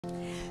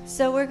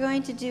So we're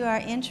going to do our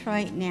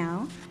introit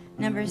now,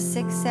 number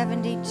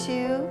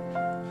 672,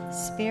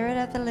 Spirit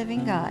of the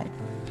Living God.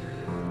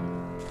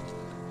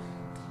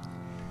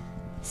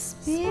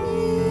 Spirit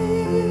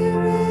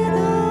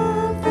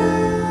of the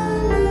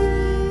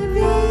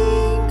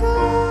living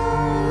God,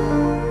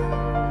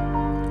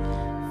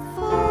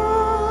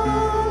 fall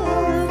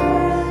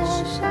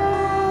afresh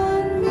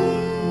on me.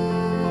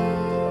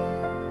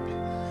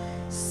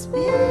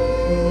 Spirit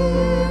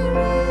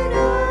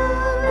of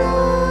the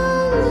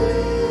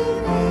living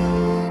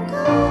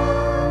God,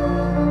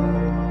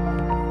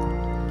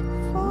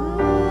 fall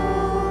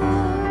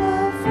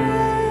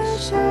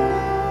afresh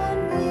on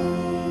me.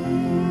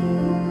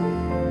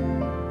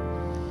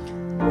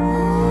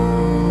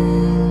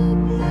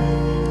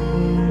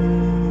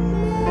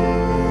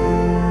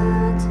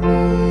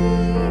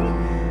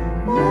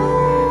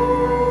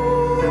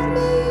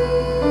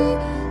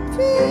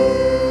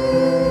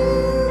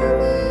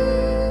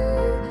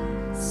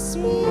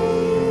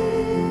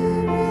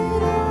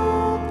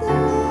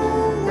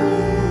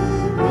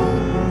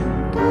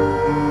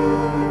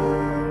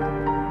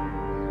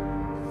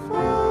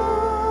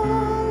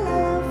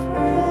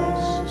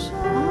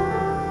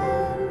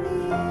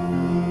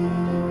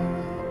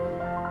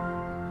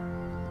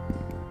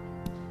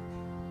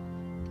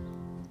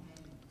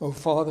 O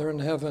Father in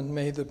heaven,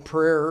 may the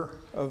prayer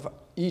of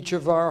each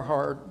of our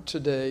heart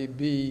today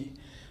be,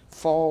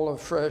 fall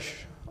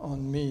afresh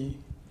on me.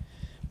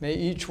 May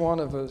each one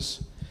of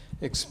us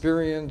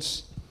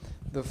experience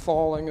the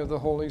falling of the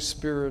Holy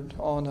Spirit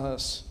on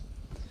us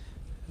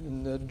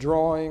and the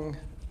drawing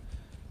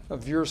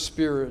of your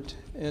Spirit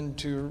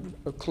into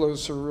a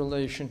closer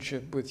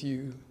relationship with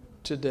you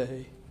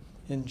today.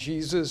 In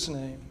Jesus'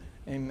 name,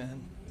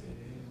 amen.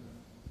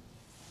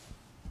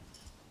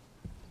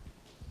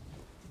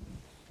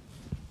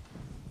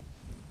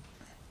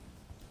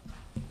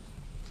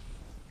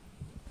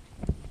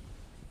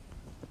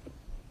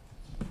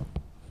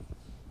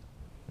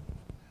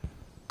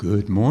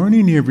 Good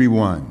morning,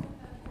 everyone.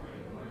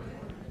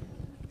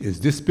 Has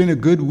this been a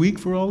good week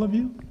for all of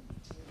you?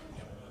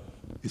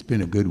 It's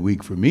been a good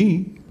week for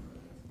me.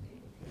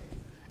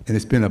 And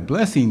it's been a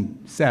blessing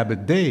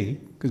Sabbath day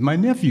because my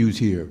nephew's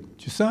here,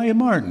 Josiah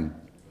Martin.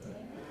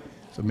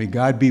 So may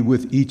God be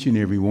with each and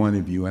every one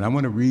of you. And I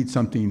want to read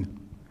something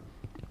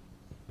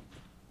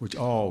which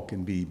all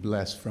can be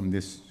blessed from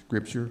this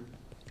scripture.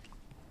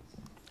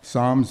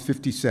 Psalms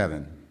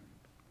 57.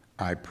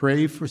 I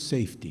pray for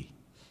safety.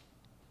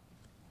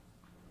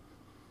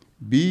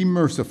 Be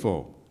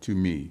merciful to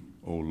me,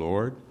 O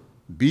Lord.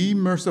 Be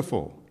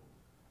merciful.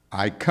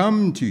 I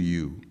come to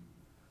you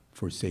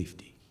for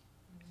safety.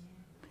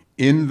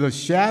 In the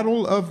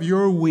shadow of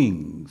your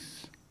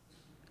wings,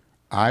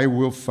 I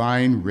will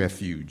find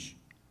refuge.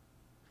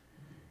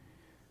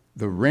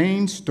 The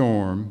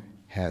rainstorm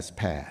has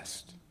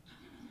passed.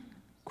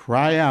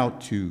 Cry out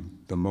to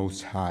the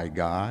Most High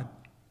God,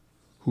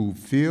 who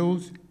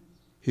fills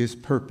his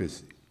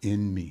purpose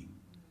in me.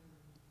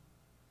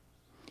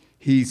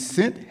 He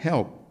sent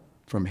help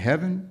from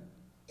heaven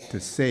to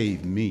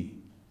save me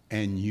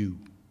and you.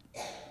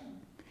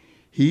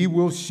 He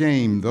will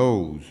shame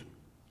those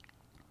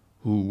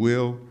who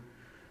will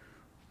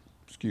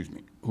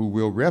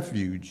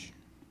refuge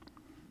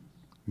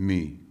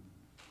me.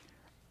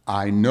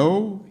 I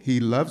know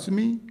he loves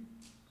me,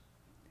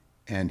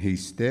 and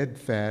he's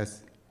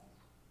steadfast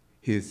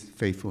his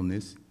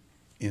faithfulness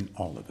in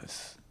all of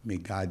us. May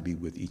God be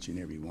with each and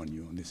every one of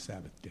you on this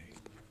Sabbath day.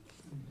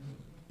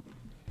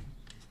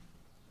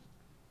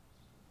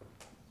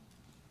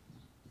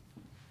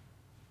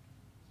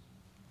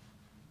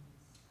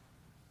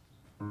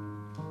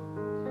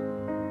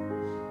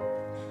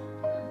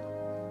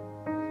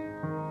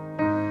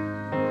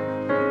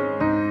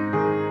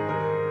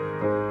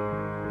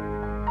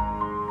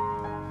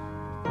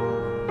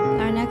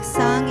 Our next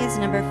song is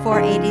number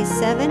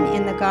 487,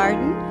 In the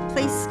Garden.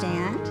 Please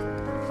stand.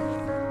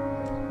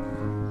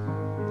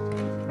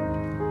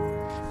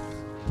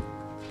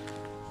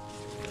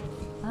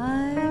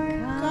 I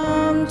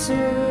come to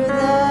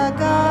the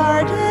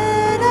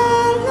garden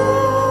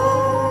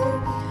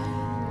alone,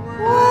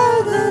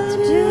 while the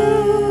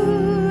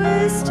dew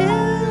is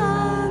still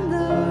on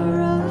the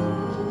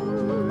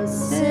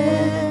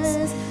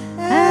roses,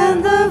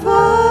 and the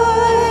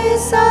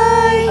voice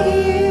I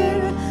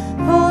hear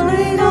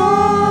falling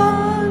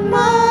on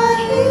my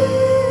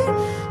ear,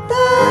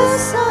 the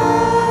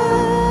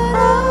Son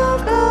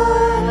of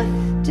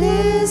God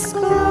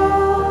discloses.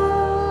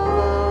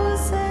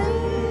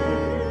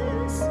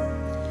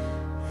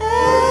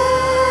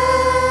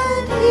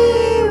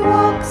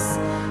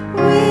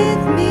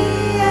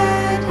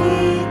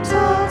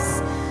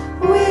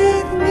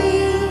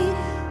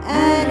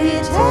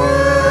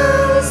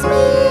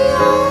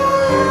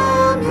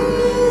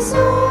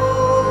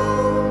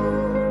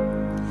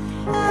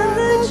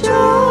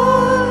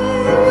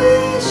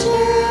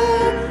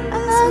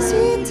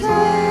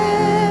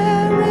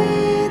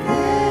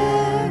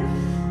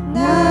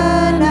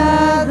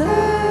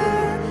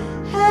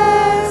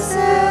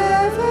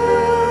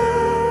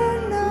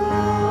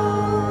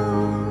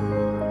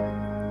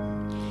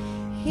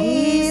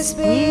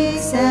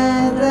 speaks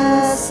and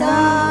the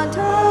sound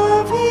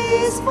of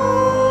his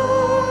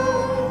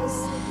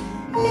voice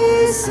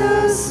is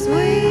so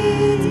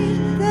sweet,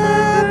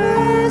 the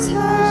birds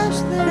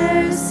hush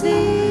their singing,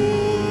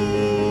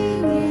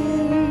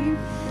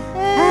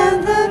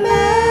 and the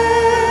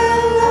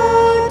melody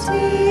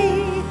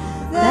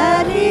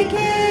that he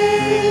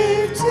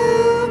gave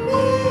to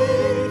me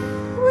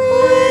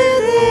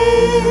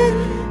within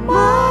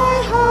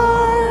my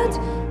heart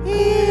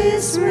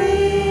is ringing.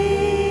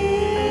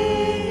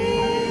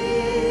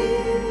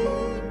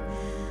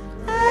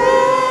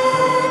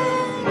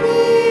 And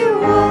he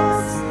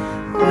walks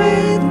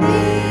with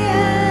me,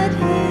 and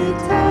he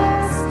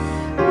talks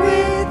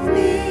with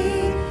me,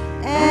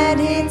 and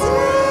he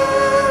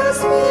tells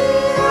me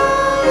I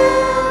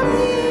am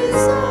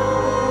his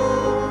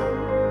own.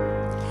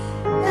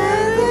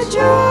 And the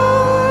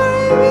joy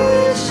we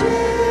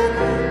share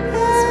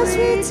as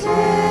we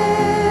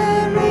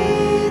tarry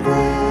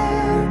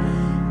there,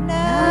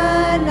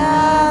 none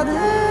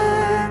other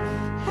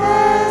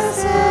has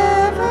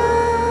ever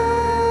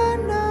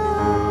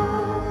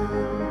known.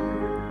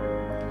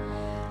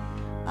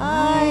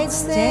 I'd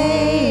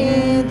stay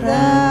in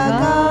the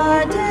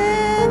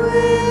garden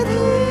with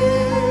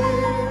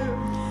him,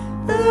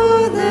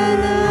 though the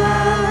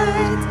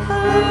night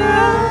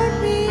around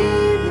me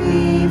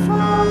be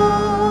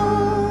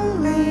falling,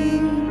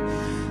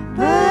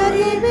 but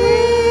he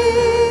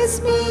bids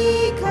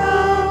me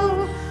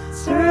go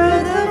through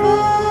the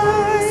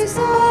voice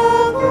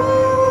of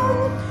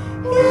hope.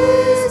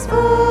 His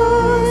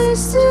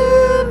voice to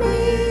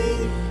me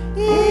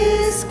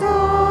is calling,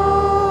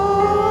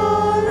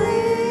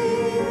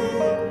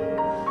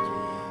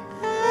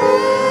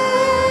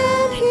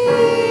 and he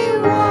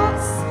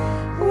walks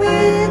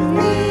with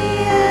me,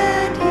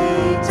 and he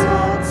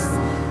talks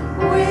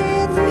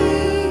with me,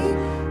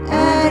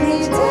 and he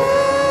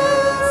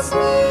tells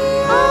me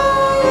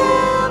I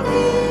am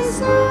his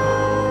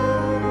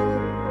own.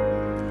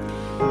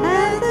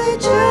 And the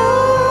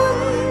joy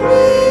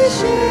we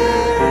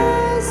share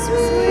as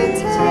we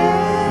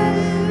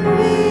tarry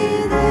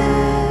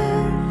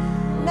there,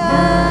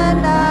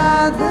 none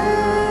other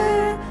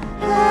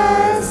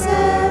has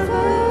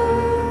ever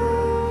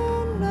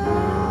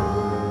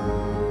known.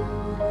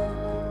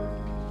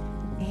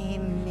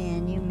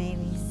 Amen. You may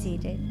be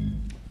seated.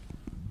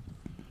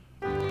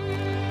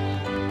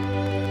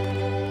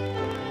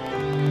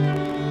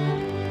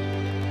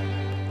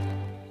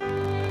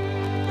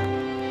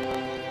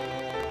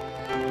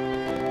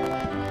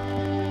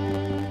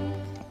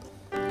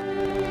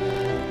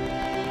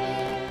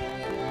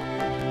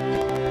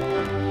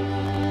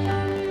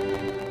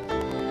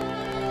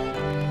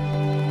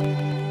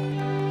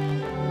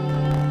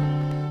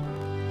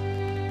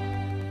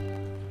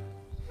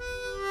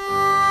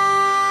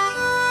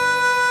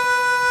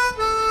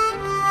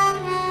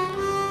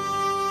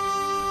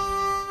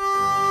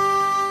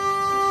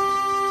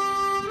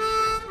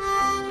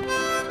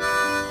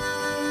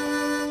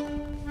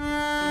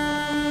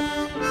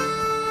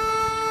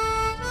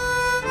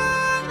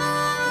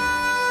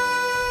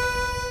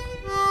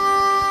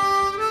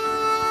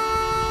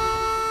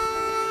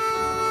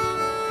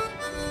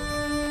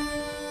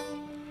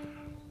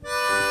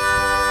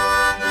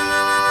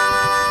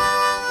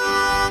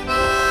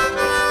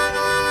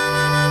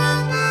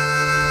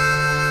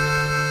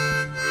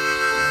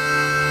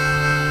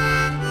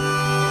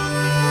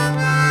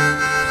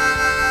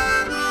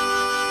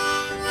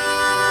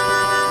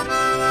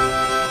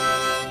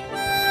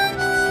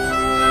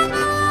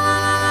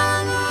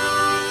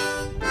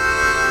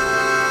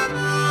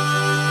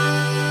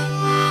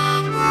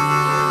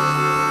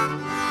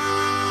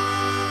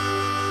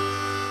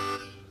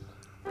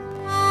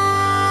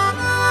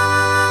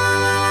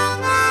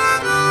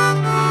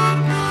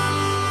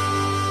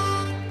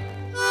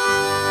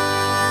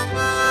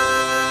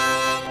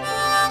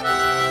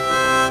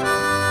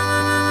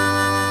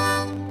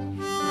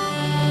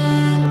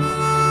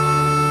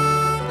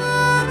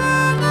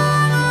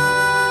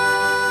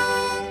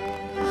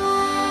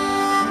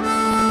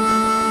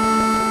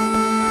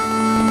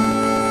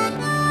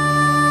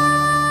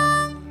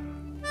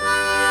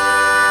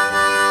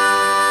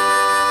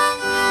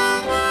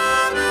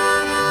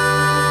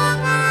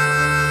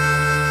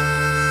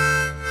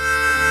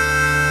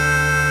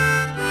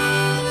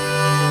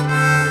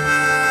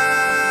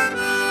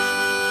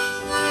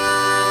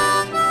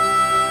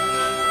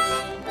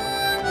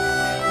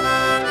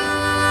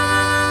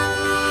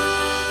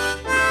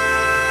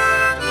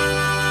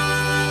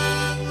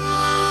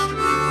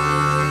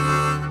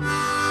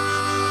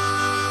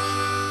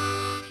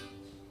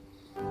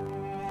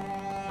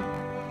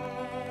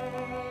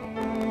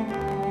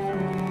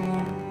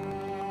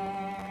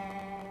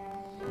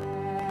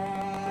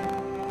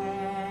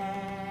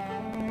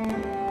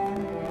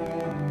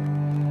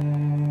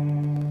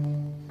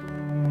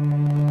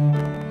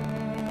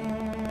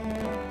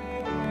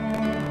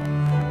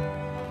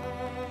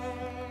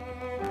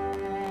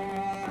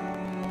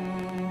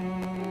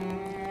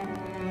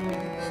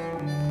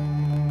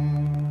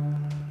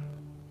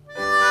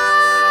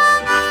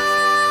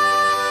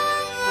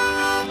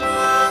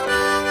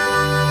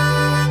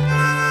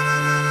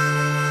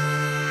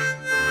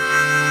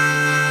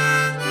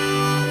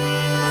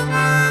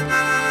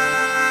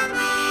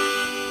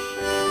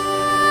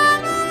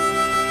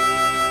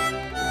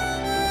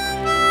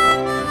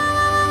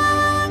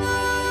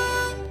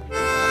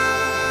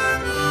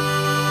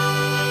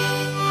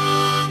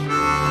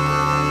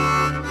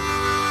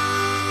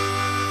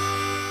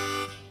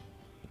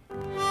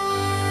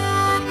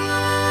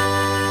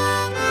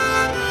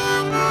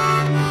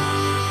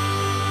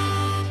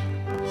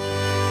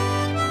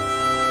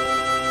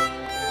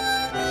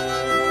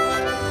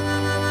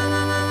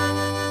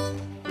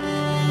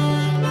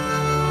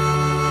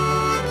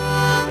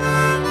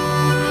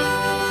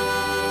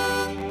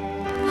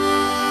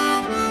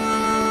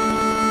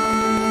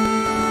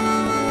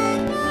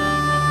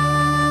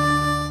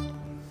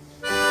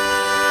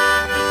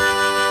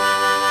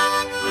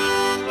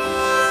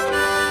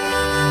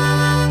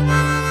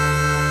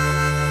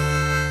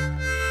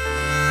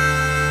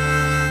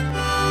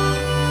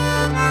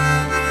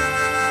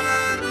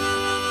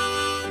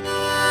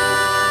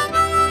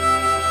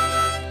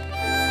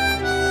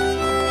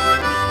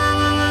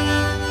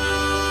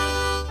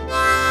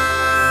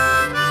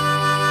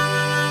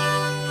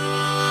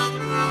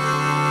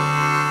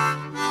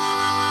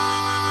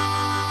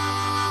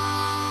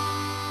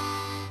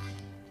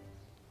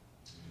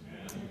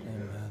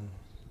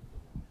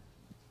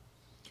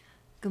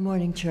 Good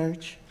morning,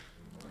 church.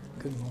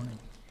 Good morning.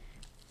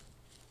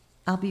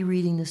 I'll be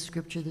reading the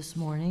scripture this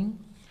morning.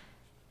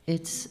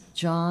 It's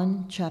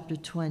John chapter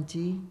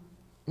 20,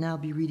 and I'll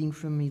be reading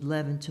from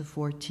 11 to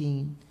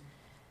 14.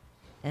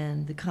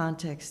 And the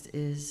context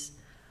is,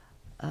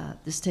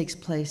 this takes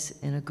place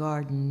in a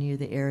garden near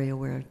the area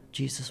where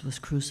Jesus was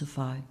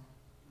crucified.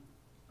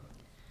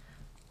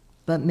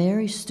 But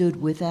Mary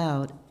stood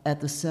without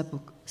at the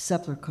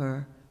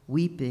sepulchre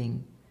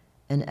weeping,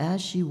 and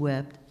as she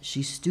wept,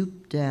 she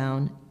stooped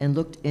down and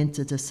looked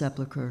into the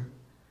sepulchre,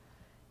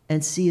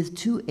 and seeth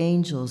two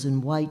angels in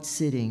white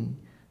sitting,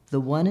 the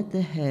one at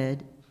the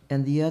head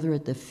and the other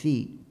at the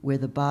feet, where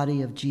the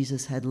body of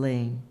Jesus had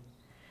lain.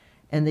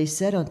 And they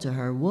said unto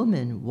her,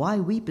 Woman, why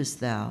weepest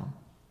thou?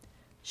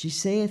 She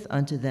saith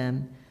unto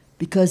them,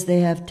 Because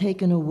they have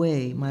taken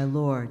away my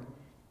Lord,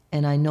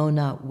 and I know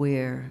not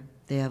where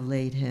they have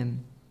laid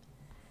him.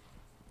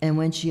 And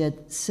when she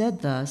had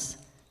said thus,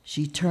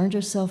 she turned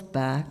herself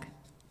back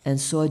and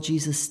saw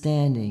Jesus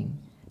standing,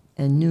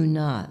 and knew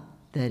not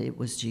that it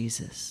was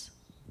Jesus.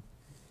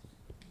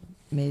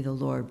 May the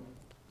Lord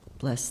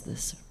bless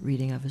this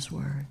reading of his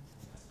word.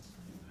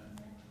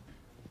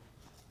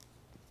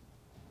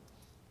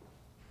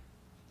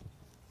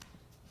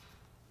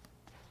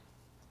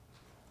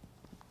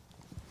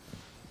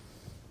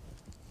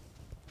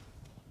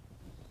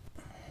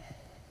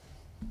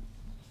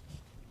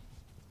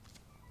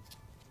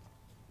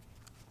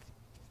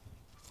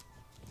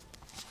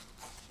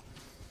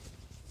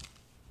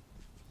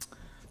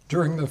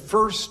 During the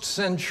first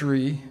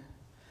century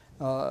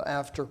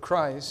after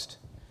Christ,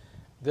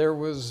 there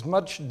was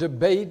much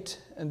debate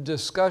and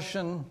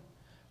discussion,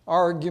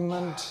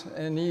 argument,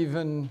 and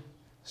even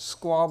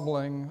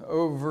squabbling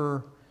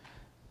over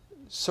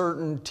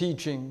certain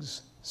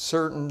teachings,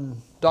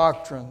 certain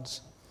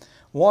doctrines.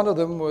 One of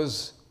them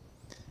was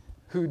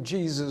who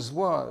Jesus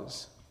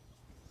was.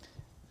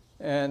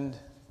 And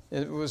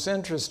it was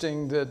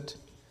interesting that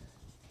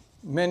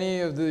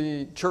many of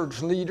the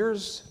church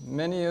leaders,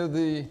 many of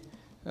the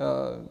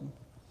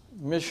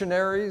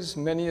missionaries,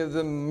 many of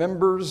the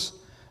members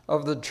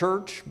of the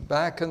church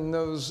back in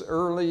those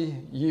early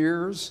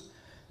years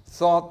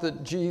thought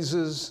that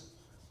Jesus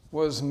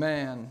was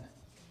man.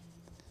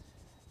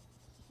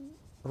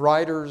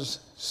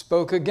 Writers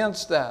spoke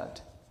against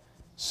that.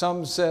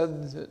 Some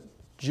said that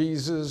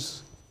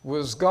Jesus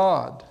was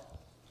God.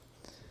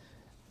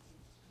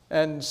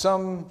 And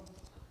some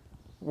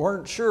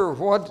weren't sure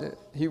what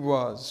he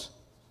was.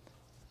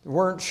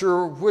 Weren't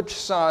sure which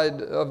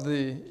side of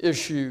the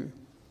issue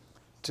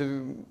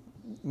to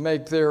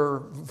make their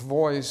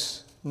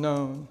voice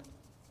known.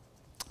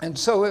 And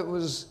so it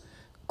was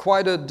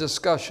quite a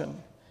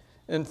discussion.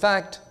 In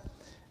fact,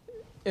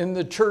 in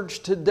the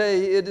church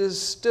today, it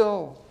is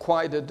still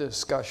quite a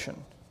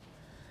discussion.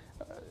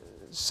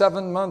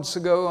 7 months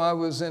ago, I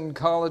was in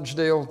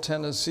Collegedale,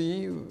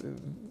 Tennessee,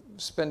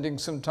 spending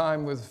some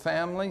time with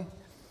family,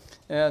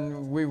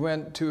 and we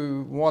went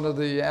to one of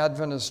the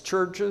Adventist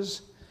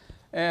churches.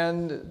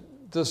 And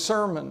the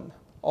sermon,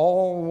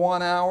 all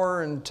 1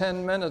 hour and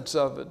 10 minutes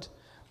of it,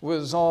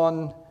 was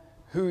on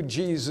who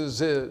Jesus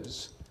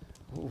is,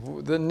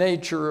 the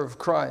nature of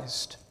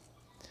Christ.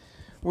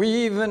 We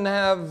even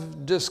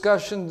have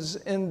discussions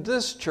in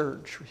this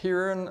church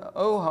here in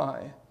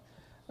Ojai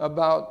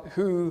about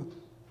who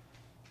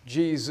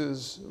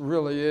Jesus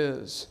really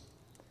is.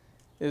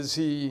 Is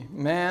he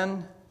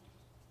man?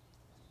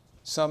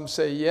 Some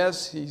say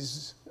yes,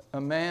 he's a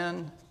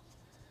man.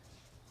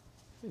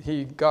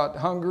 He got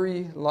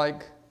hungry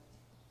like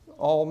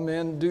all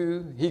men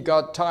do. He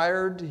got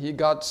tired. He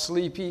got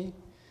sleepy,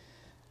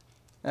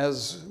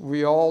 as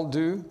we all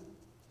do.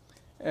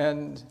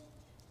 And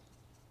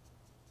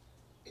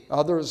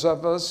others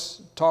of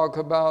us talk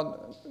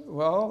about,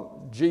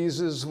 well,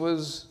 Jesus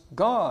was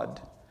God.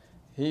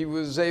 He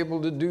was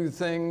able to do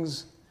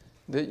things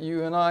that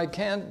you and I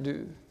can't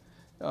do.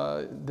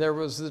 There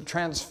was the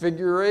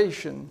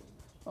transfiguration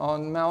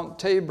on Mount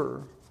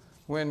Tabor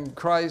when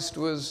Christ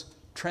was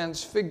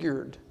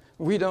transfigured.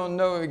 We don't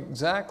know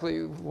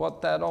exactly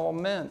what that all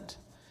meant.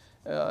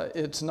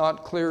 It's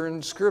not clear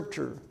in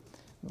Scripture,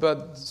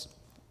 but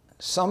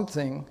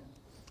something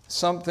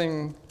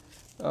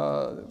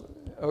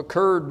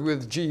occurred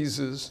with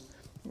Jesus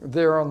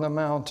there on the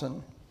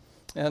mountain.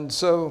 And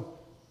so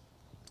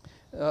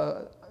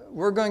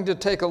we're going to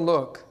take a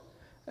look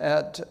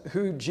at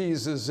who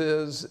Jesus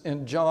is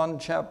in John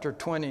chapter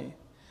 20.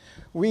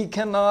 We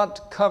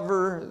cannot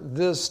cover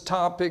this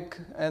topic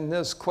and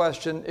this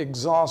question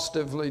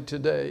exhaustively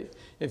today.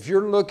 If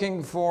you're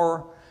looking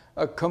for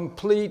a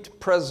complete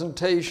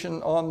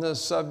presentation on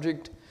this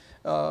subject,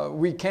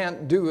 we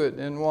can't do it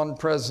in one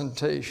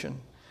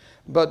presentation.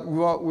 But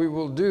what we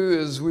will do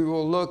is we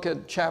will look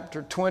at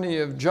chapter 20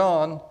 of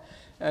John,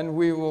 and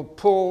we will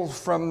pull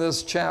from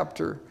this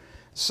chapter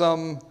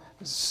some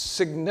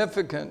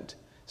significant,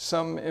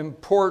 some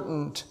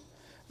important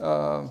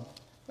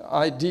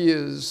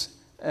ideas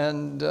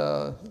and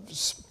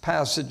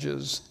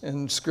passages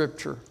in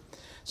Scripture.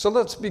 So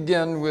let's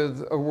begin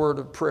with a word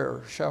of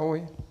prayer, shall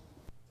we?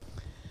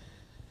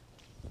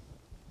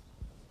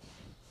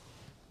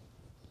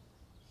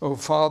 O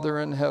Father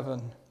in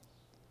heaven,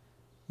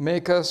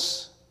 make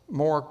us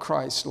more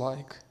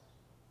Christ-like.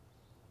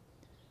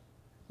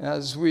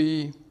 As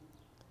we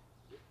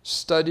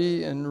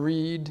study and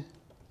read,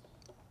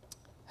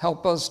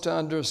 help us to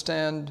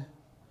understand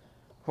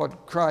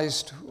what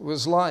Christ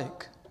was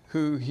like,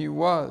 who he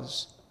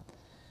was,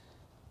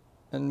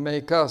 and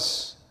make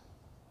us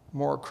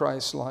more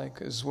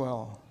Christ-like as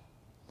well.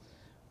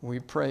 We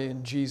pray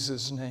in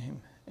Jesus'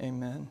 name,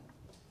 amen.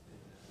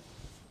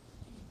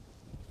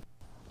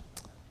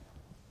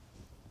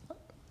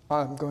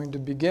 I'm going to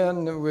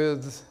begin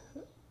with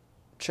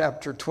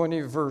chapter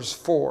 20, verse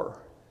 4.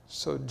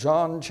 So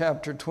John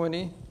chapter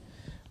 20,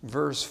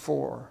 verse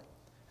 4.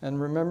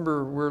 And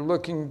remember, we're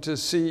looking to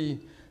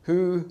see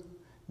who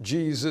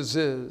Jesus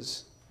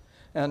is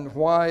and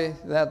why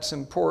that's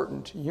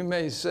important. You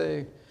may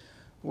say,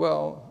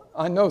 well,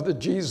 I know that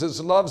Jesus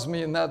loves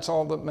me and that's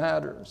all that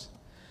matters.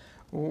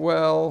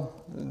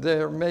 Well,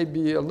 there may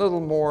be a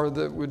little more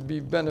that would be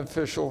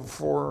beneficial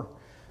for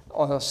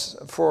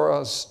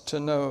us to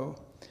know.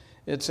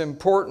 It's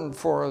important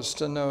for us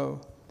to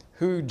know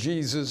who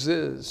Jesus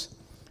is,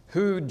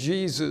 who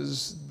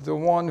Jesus, the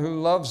one who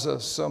loves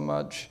us so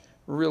much,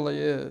 really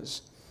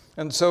is.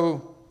 And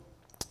so,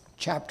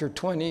 chapter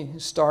 20,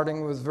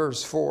 starting with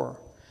verse 4,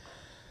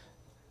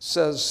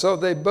 says, so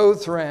they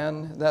both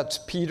ran, that's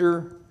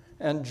Peter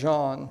and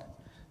John,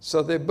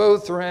 so they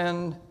both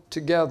ran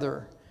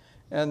together.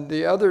 And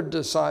the other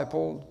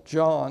disciple,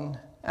 John,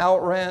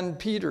 outran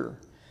Peter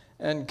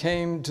and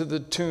came to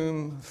the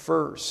tomb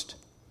first.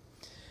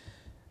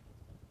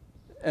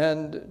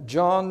 And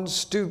John,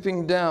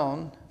 stooping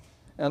down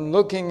and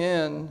looking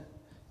in,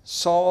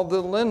 saw the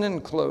linen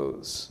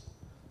clothes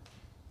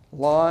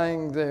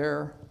lying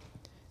there,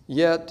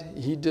 yet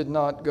he did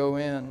not go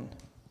in.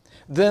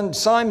 Then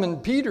Simon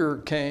Peter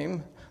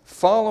came,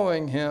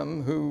 following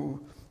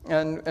him,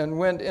 and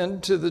went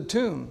into the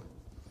tomb.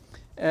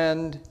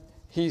 And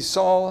he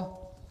saw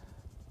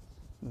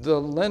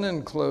the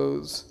linen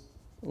clothes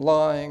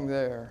lying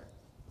there.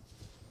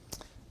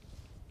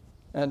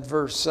 And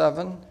verse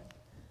 7,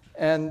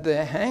 and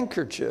the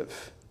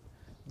handkerchief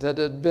that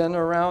had been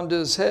around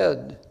his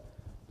head,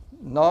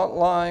 not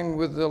lying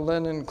with the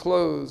linen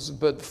clothes,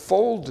 but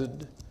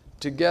folded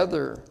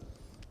together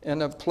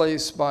in a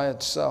place by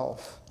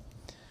itself.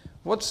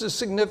 What's the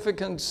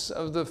significance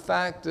of the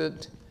fact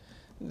that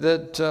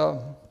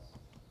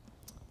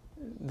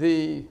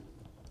the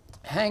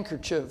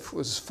handkerchief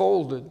was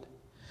folded?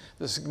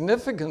 The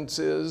significance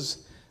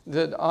is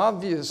that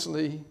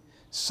obviously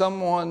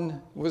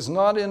someone was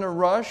not in a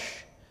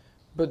rush,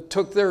 but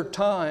took their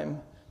time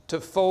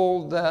to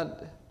fold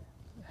that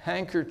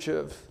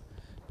handkerchief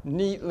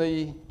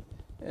neatly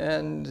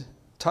and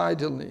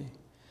tidily.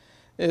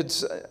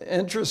 It's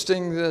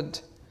interesting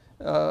that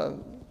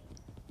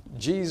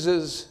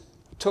Jesus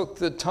took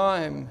the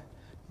time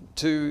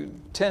to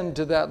tend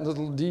to that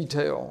little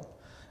detail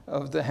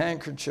of the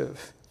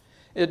handkerchief.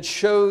 It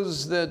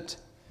shows that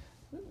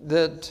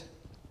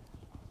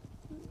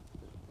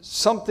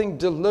something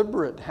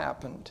deliberate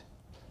happened.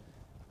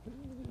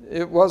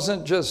 It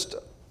wasn't just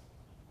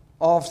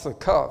off the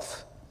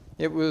cuff.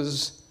 It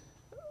was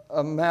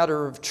a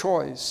matter of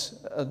choice,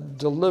 a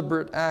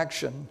deliberate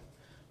action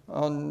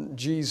on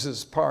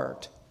Jesus'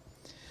 part.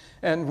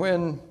 And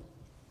when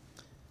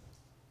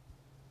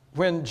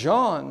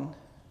John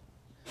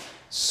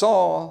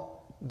saw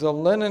the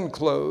linen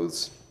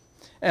clothes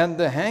and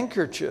the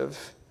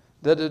handkerchief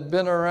that had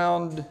been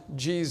around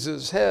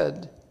Jesus'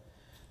 head,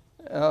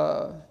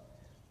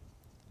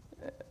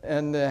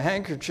 and the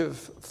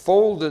handkerchief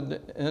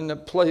folded in a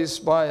place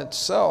by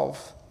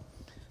itself,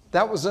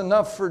 that was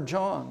enough for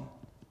John.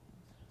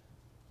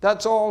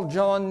 That's all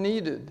John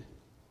needed.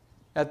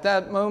 At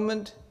that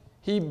moment,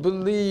 he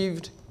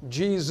believed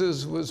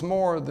Jesus was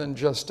more than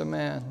just a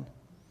man.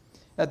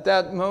 At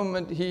that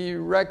moment, he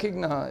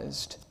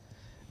recognized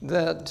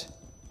that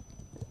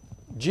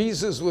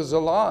Jesus was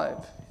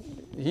alive.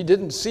 He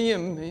didn't see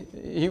him.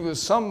 He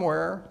was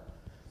somewhere,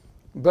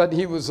 but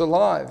he was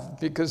alive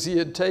because he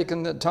had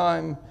taken the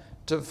time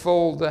to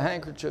fold the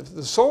handkerchief.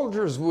 The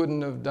soldiers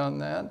wouldn't have done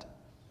that.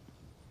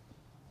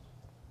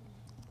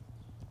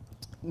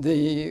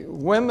 The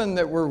women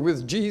that were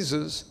with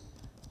Jesus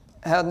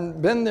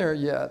hadn't been there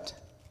yet.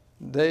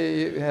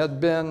 They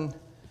had been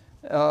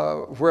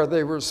where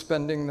they were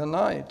spending the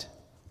night.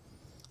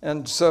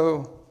 And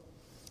so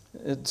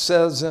it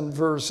says in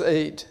verse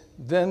 8,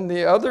 then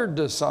the other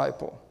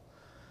disciple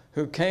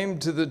who came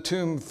to the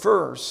tomb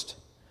first,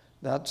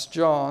 that's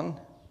John,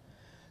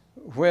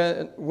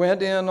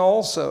 went in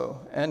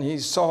also, and he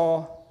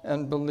saw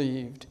and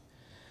believed.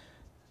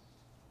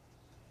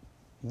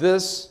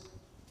 This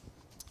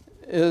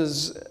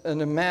is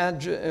an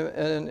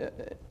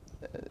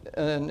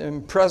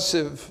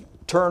impressive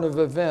turn of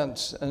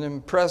events, an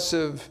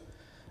impressive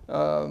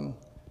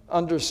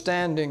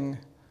understanding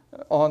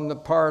on the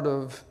part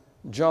of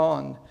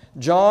John.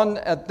 John,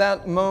 at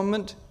that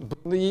moment,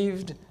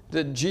 believed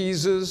that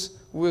Jesus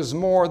was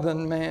more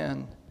than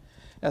man.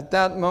 At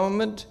that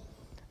moment,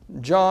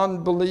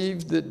 John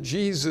believed that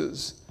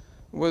Jesus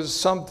was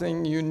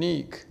something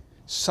unique,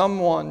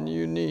 someone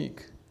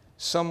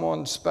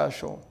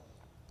special.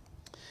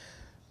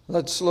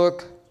 Let's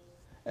look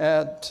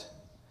at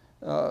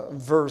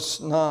verse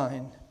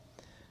 9.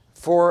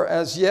 For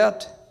as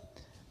yet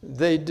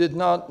they did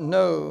not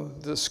know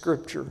the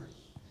Scripture.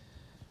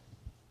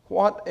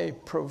 What a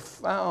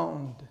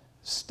profound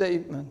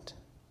statement.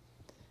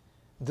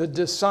 The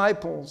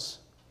disciples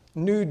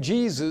knew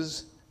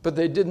Jesus, but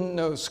they didn't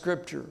know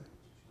Scripture.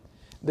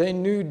 They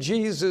knew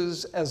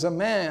Jesus as a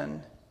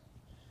man,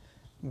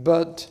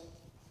 but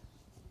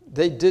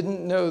they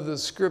didn't know the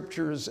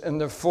Scriptures in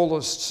the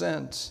fullest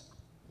sense.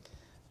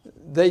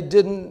 They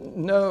didn't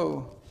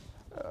know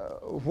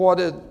what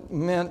it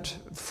meant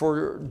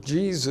for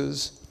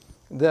Jesus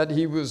that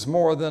he was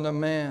more than a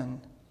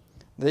man.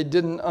 They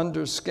didn't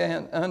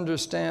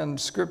understand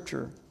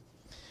Scripture.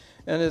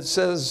 And it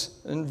says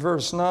in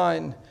verse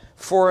 9,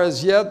 for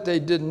as yet they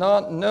did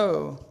not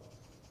know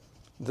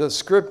the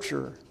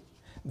Scripture,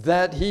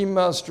 that he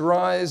must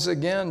rise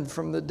again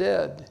from the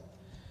dead.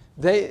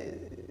 They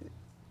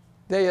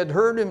had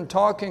heard him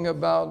talking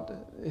about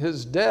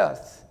his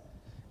death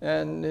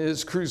and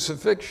his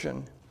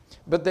crucifixion,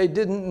 but they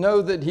didn't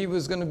know that he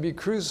was going to be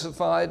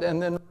crucified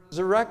and then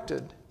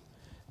resurrected.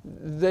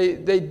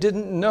 They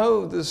didn't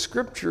know the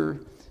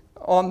Scripture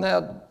on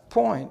that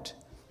point.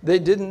 They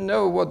didn't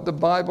know what the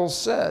Bible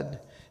said.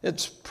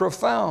 It's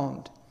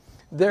profound.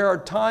 There are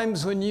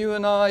times when you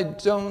and I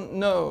don't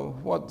know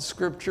what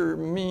Scripture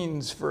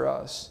means for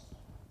us.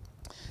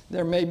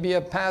 There may be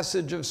a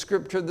passage of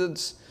Scripture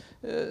that's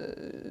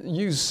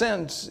you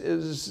sense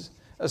is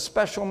a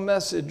special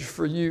message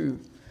for you,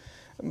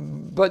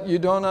 but you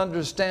don't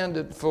understand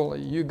it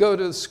fully. You go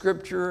to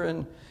Scripture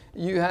and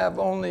you have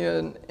only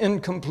an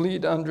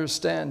incomplete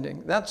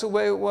understanding. That's the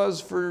way it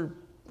was for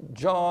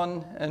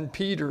John and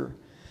Peter.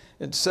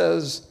 It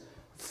says,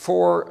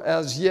 for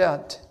as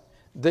yet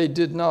they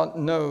did not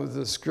know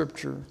the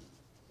Scripture,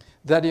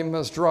 that he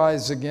must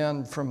rise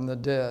again from the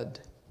dead.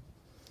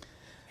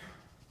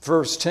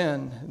 Verse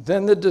 10,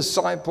 then the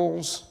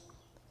disciples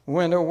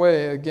went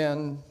away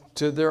again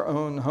to their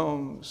own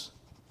homes.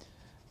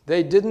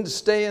 They didn't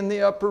stay in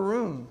the upper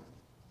room.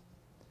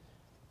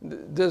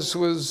 This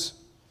was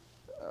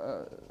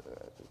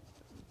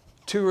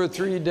 2 or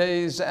 3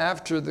 days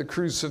after the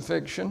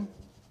crucifixion.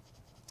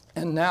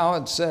 And now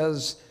it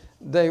says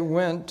they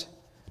went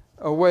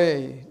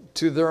away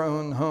to their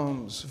own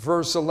homes.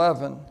 Verse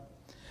 11,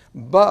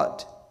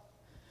 but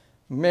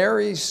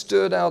Mary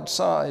stood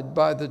outside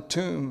by the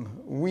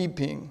tomb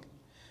weeping,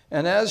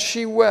 and as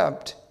she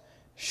wept,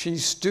 she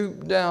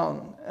stooped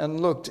down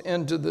and looked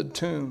into the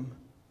tomb.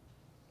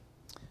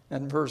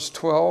 And verse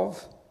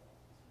 12,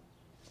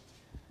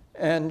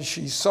 and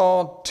she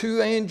saw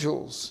 2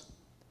 angels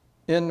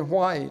in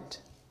white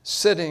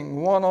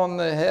sitting, one on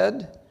the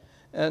head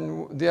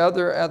and the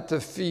other at the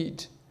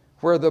feet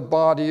where the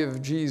body of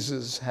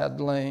Jesus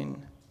had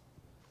lain.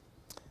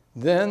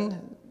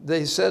 Then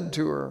they said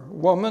to her,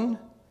 woman,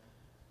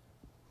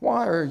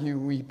 why are you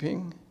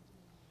weeping?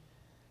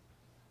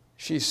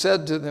 She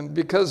said to them,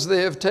 because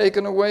they have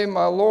taken away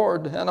my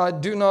Lord, and I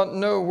do not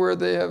know where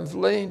they have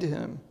laid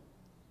him.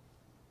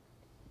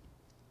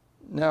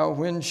 Now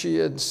when she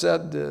had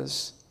said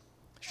this,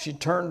 she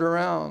turned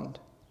around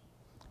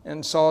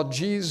and saw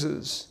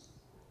Jesus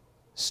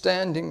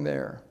standing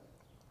there,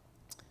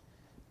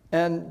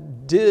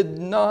 and did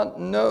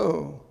not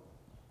know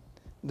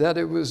that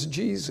it was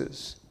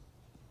Jesus.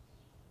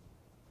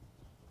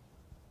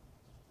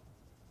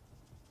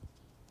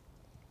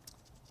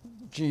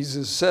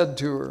 Jesus said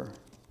to her,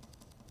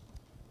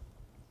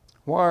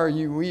 why are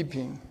you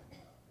weeping?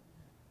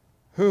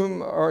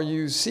 Whom are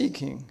you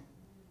seeking?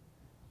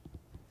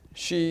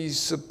 She's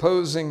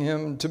supposing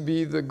him to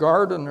be the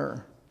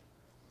gardener.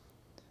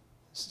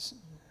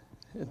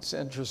 It's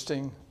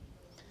interesting.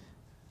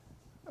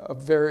 A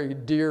very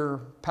dear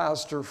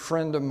pastor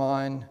friend of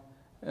mine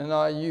and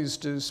I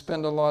used to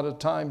spend a lot of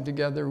time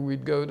together.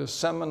 We'd go to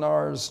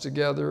seminars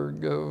together,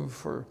 go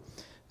for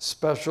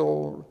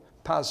special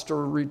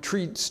pastoral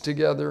retreats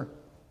together.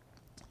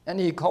 And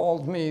he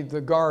called me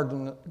the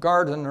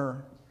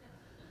gardener.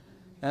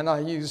 And I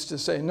used to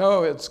say,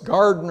 no, it's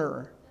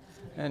gardener.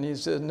 And he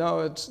said, no,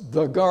 it's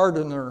the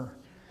gardener.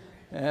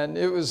 And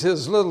it was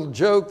his little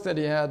joke that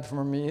he had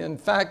for me. In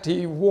fact,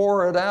 he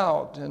wore it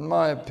out, in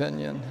my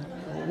opinion.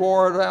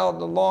 Wore it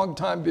out a long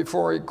time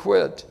before he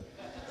quit.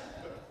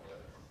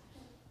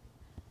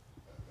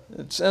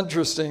 It's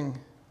interesting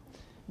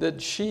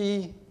that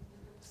she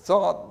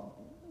thought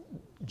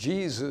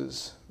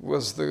Jesus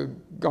was the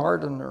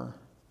gardener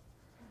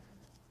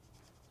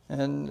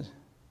and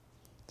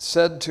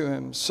said to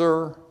him,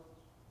 "Sir,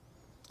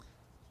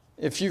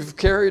 if you've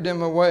carried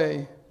him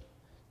away,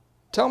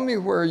 tell me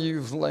where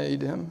you've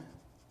laid him,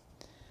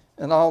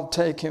 and I'll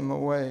take him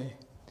away."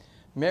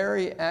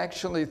 Mary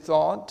actually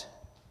thought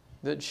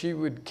that she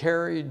would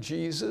carry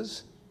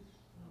Jesus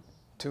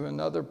to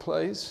another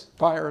place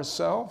by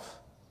herself.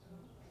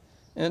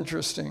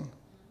 Interesting.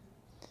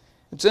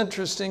 It's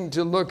interesting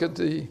to look at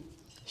the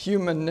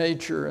human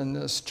nature in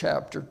this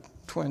chapter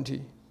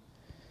 20.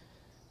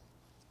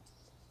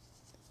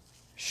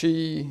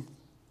 she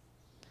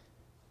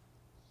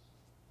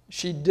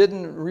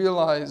didn't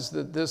realize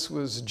that this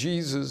was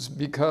Jesus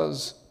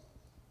because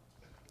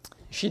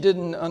she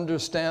didn't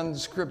understand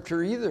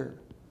Scripture either.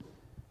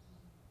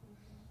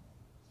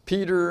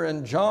 Peter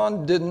and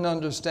John didn't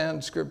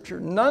understand Scripture.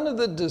 None of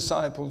the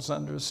disciples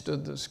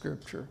understood the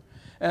Scripture.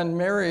 And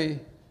Mary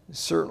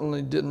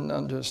certainly didn't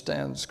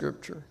understand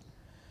Scripture.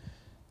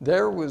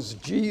 There was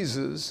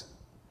Jesus,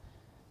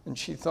 and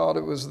she thought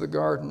it was the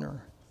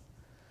gardener.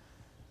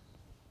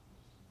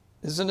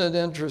 Isn't it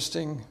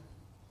interesting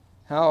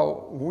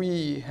how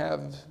we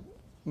have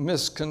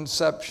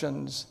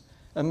misconceptions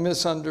and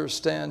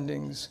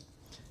misunderstandings?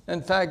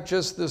 In fact,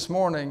 just this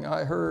morning,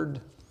 I heard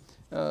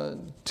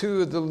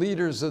two of the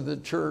leaders of the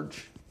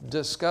church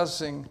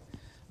discussing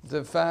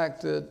the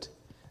fact that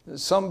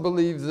some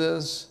believe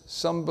this,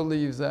 some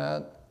believe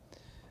that.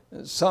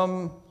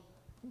 Some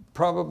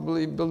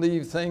probably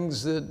believe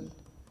things that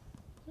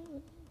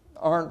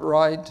aren't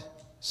right.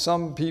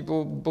 Some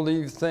people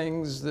believe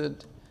things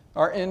that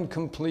are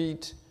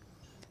incomplete.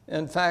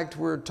 In fact,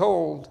 we're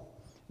told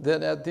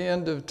that at the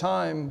end of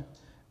time,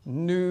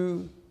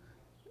 new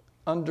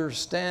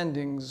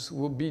understandings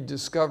will be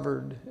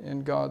discovered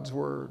in God's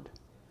Word.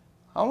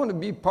 I want to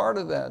be part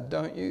of that,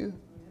 don't you?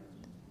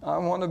 I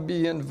want to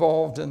be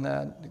involved in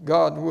that,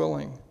 God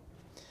willing.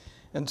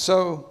 And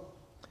so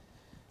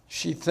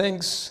she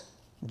thinks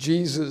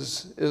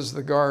Jesus is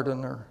the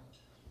gardener,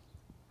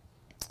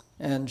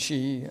 and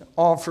she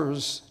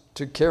offers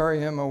to carry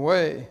him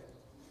away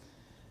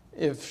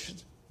if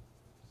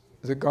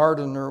the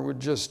gardener would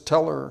just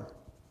tell her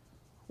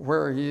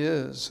where he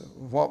is,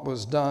 what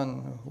was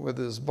done with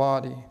his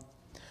body.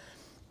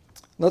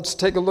 Let's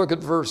take a look at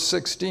verse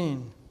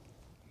 16.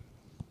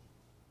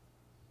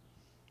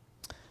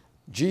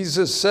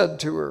 Jesus said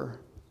to her,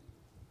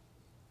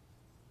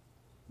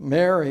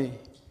 "Mary."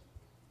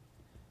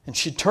 And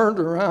she turned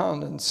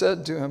around and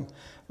said to him,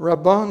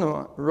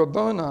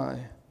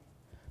 "Rabboni,"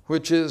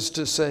 which is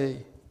to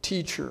say,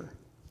 teacher.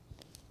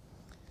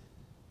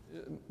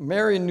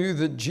 Mary knew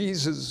that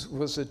Jesus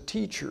was a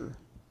teacher,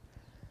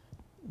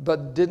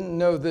 but didn't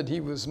know that he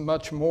was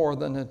much more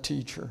than a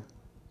teacher.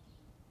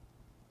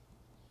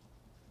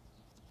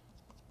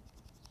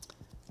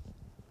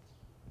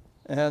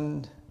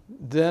 And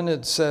then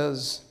it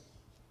says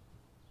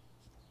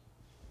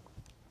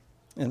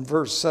in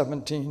verse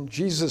 17,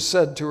 Jesus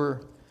said to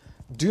her,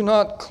 "Do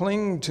not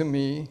cling to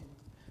me,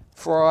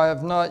 for I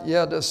have not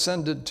yet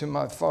ascended to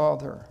my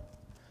Father,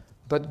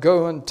 but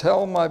go and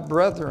tell my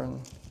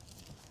brethren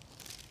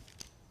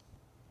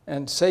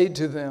and say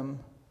to them,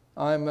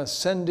 I am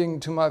ascending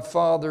to my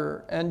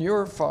Father and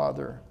your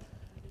Father,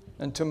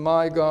 and to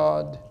my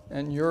God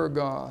and your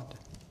God."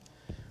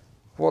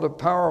 What a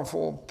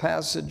powerful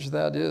passage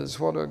that is.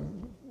 What a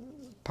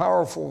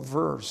powerful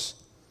verse.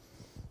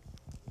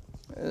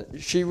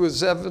 She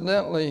was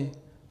evidently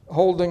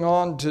holding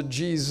on to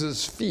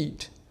Jesus'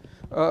 feet.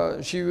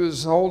 She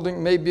was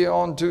holding maybe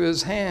onto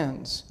his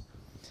hands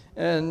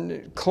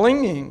and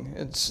clinging,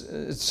 it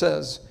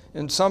says.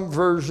 In some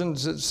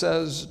versions it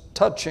says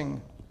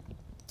touching.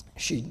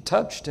 She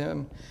touched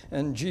him,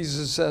 and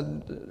Jesus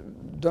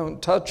said,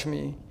 "Don't touch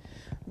me."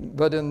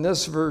 But in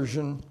this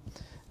version,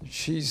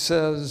 he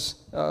says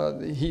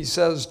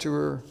to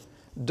her,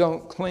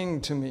 "Don't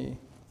cling to me."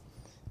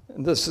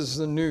 And this is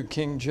the New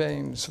King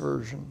James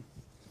Version.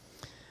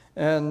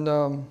 And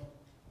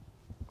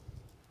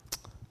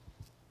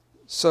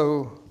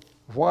so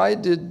why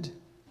did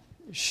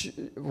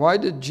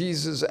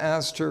Jesus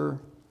ask her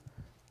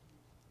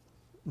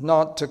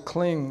not to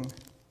cling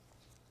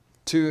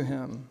to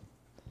him?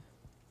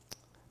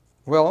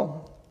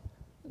 Well,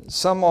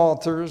 some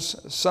authors,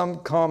 some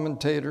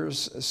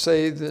commentators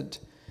say that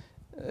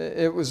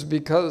it was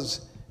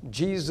because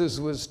Jesus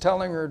was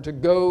telling her to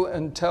go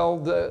and tell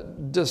the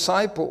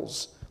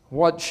disciples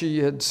what she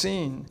had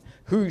seen,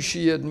 who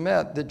she had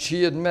met, that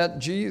she had met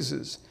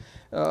Jesus.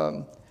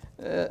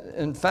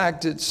 In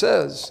fact, it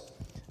says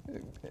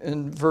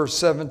in verse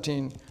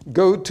 17,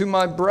 "Go to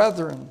my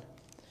brethren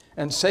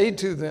and say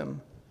to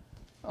them,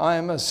 I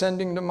am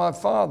ascending to my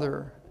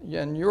Father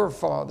and your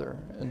Father,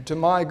 and to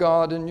my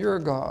God and your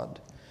God."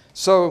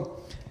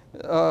 So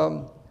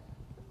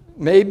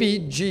maybe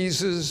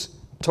Jesus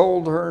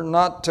told her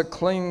not to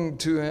cling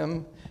to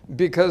him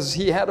because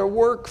he had a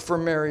work for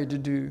Mary to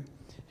do.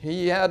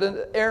 He had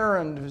an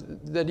errand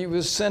that he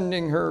was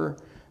sending her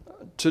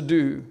to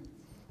do,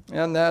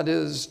 and that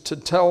is to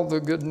tell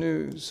the good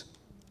news.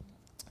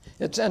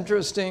 It's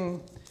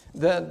interesting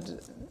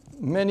that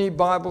many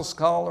Bible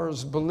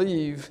scholars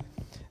believe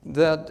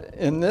that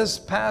in this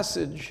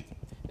passage,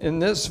 in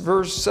this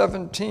verse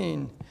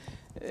 17,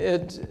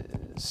 it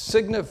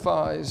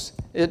signifies,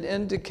 it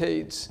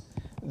indicates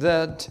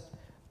that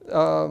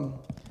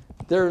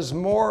there's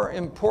more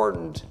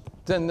important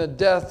than the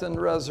death and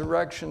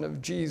resurrection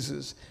of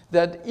Jesus.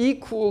 That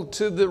equal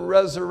to the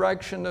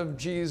resurrection of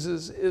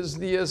Jesus is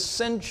the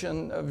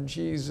ascension of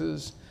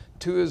Jesus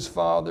to his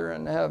Father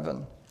in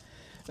heaven.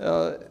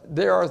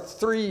 There are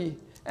three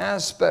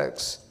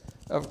aspects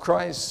of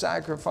Christ's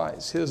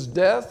sacrifice: his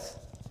death,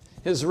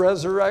 his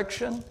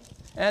resurrection,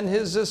 and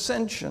his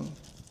ascension.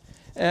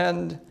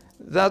 And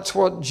that's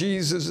what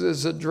Jesus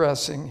is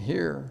addressing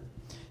here.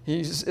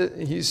 He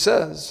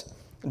says,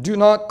 "Do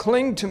not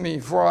cling to me,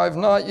 for I have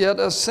not yet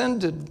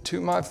ascended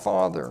to my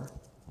Father."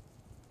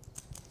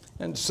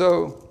 And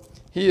so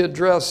he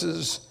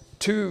addresses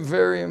two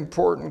very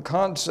important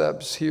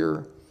concepts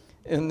here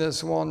in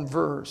this one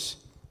verse.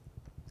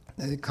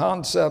 The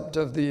concept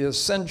of the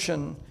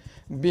ascension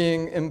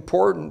being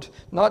important,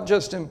 not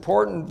just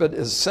important, but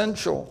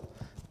essential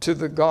to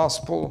the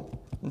gospel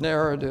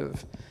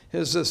narrative.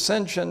 His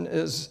ascension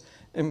is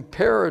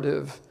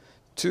imperative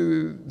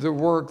to the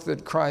work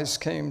that Christ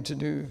came to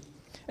do.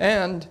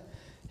 And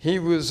he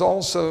was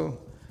also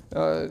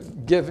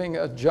giving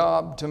a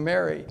job to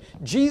Mary.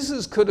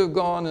 Jesus could have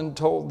gone and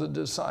told the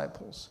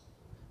disciples.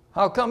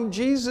 How come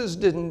Jesus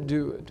didn't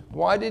do it?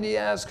 Why did he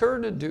ask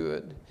her to do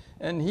it?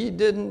 And he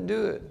didn't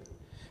do it.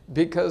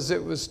 Because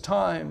it was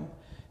time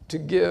to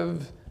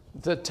give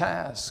the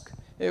task.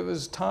 It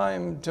was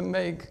time to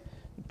make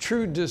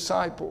true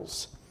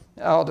disciples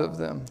out of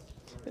them.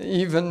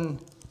 Even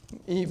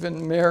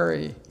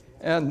Mary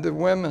and the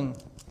women,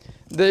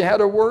 they had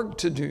a work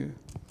to do.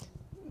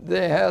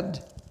 They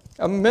had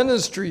a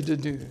ministry to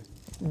do.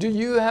 Do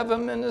you have a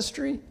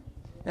ministry?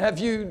 Have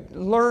you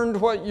learned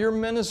what your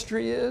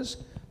ministry is?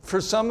 For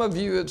some of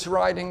you, it's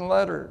writing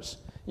letters.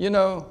 You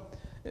know,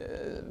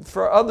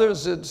 for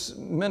others, it's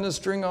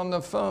ministering on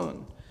the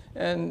phone.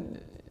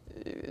 And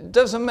it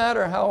doesn't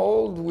matter how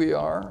old we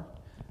are.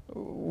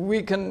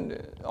 We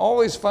can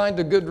always find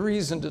a good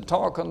reason to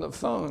talk on the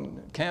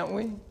phone, can't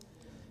we?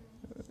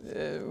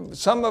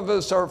 Some of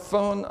us are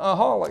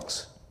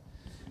phone-aholics.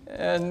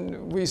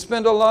 And we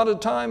spend a lot of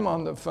time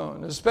on the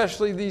phone,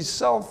 especially these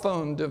cell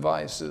phone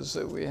devices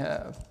that we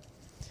have.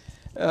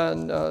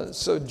 And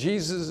so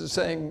Jesus is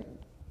saying,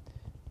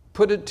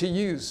 put it to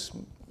use.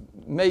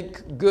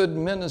 Make good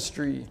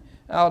ministry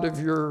out of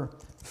your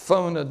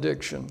phone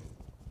addiction.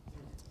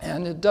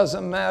 And it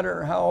doesn't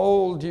matter how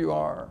old you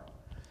are.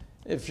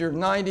 If you're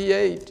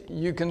 98,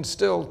 you can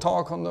still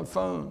talk on the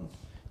phone.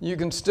 You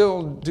can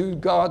still do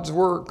God's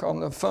work on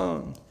the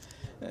phone.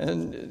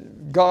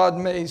 And God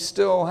may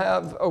still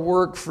have a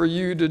work for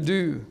you to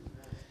do,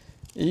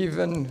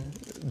 even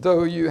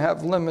though you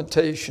have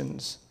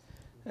limitations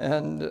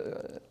and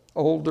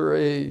older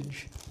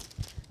age.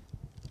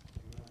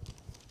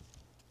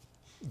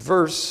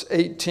 Verse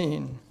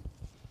 18.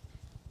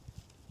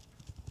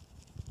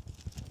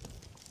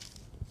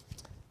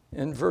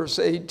 In verse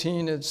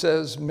 18 it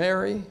says,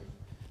 Mary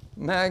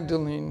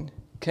Magdalene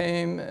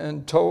came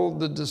and told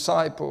the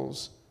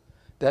disciples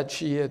that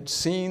she had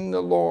seen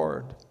the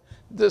Lord.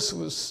 This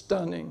was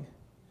stunning.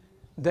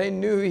 They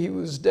knew he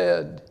was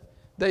dead.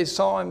 They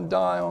saw him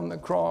die on the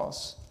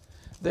cross.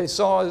 They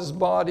saw his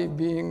body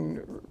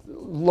being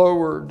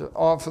lowered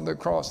off of the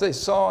cross. They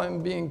saw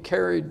him being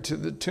carried to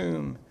the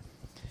tomb.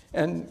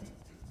 And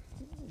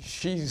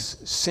she's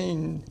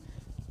seen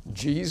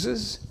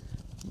Jesus.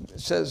 It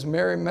says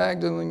Mary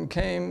Magdalene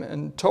came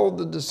and told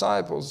the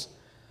disciples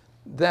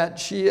that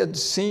she had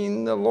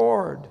seen the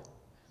Lord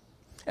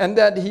and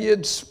that he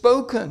had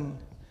spoken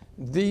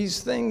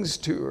these things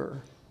to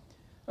her.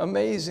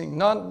 Amazing.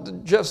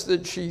 Not just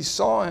that she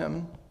saw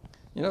him.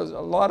 You know,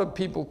 a lot of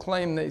people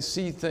claim they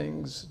see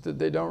things that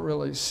they don't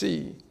really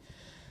see.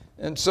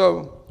 And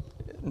so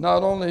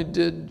not only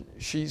did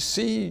she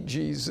see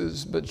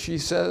Jesus, but she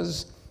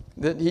says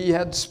that he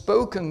had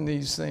spoken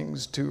these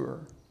things to her.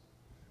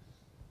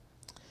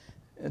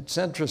 It's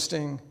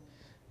interesting,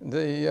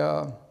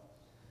 the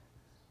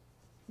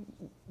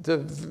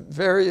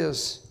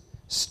various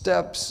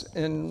steps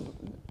in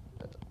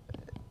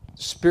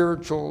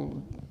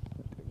spiritual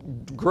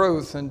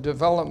growth and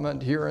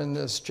development here in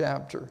this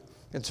chapter.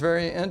 It's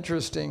very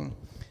interesting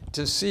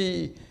to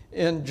see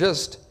in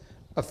just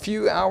a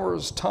few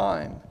hours'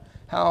 time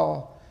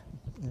how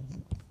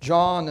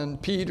John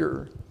and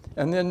Peter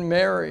and then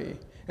Mary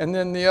and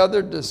then the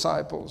other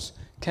disciples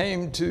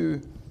came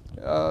to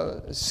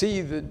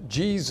see that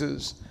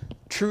Jesus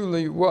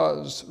truly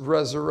was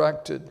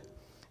resurrected,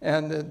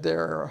 and that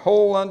their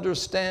whole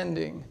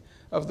understanding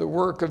of the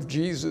work of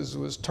Jesus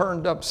was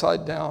turned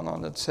upside down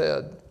on its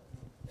head.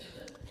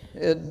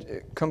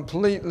 It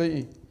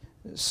completely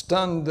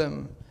stunned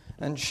them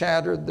and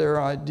shattered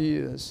their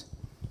ideas.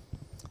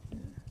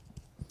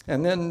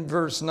 And then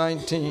verse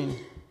 19,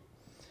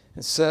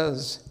 it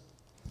says,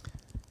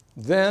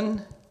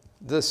 Then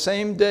the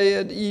same day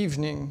at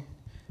evening,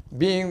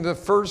 being the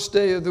first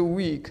day of the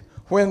week,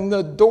 when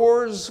the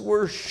doors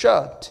were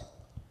shut,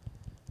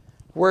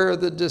 where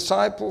the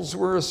disciples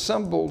were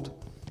assembled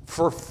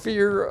for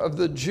fear of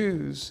the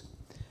Jews,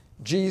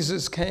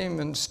 Jesus came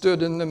and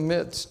stood in the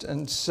midst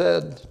and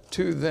said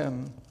to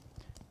them,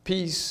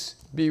 Peace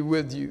be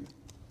with you.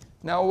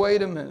 Now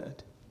wait a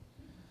minute.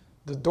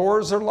 The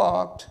doors are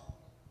locked.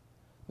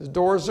 The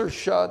doors are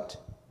shut.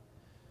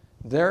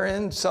 They're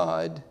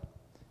inside.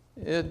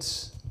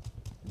 It's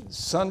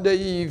Sunday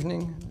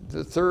evening,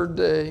 the third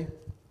day,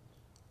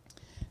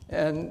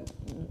 and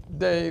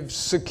they've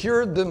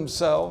secured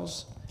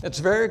themselves It's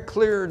very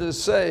clear to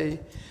say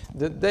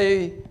that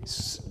they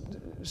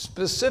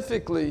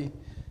specifically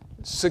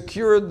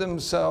secured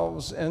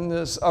themselves in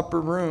this upper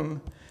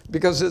room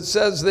because it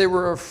says they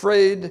were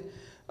afraid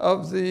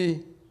of the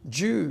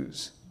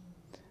Jews.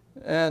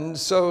 And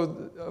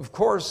so, of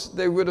course,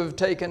 they would have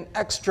taken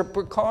extra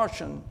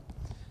precaution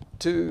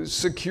to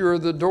secure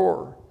the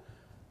door.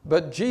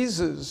 But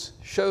Jesus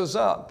shows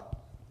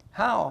up.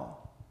 How?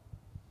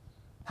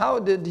 How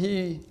did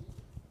he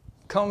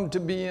come to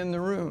be in the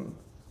room?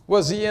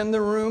 Was he in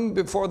the room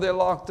before they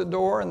locked the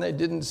door and they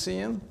didn't see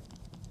him?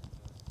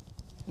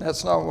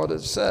 That's not what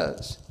it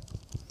says.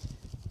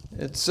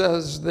 It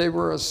says they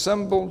were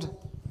assembled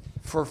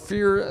for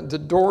fear, the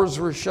doors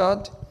were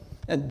shut,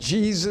 and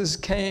Jesus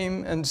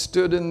came and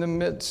stood in the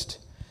midst.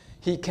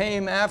 He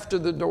came after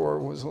the door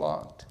was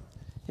locked.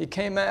 He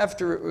came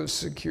after it was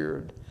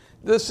secured.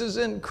 This is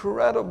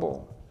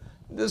incredible.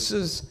 This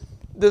is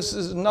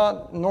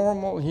not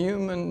normal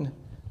human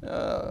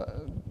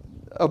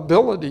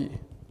ability.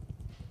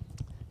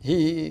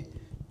 He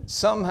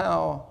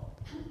somehow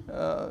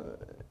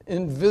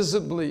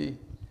invisibly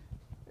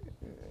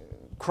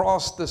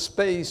crossed the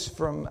space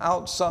from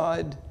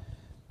outside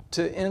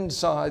to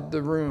inside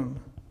the room.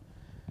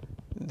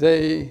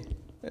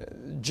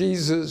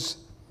 Jesus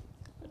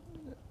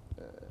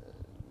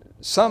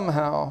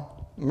somehow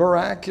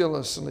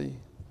miraculously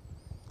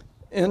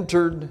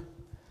entered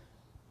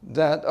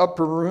that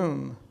upper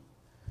room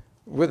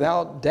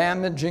without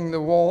damaging the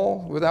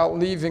wall, without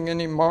leaving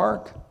any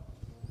mark,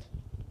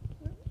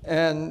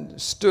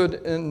 and stood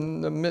in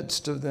the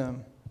midst of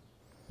them.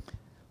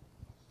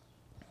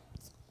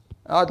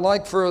 I'd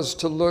like for us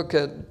to look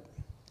at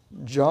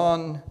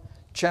John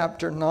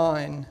chapter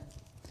 9,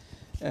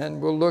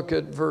 and we'll look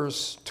at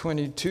verse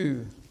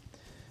 22.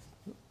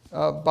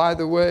 By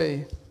the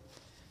way,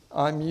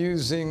 I'm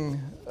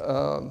using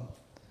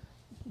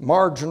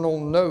marginal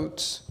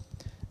notes.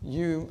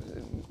 You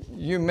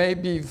may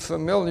be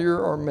familiar,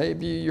 or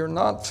maybe you're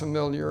not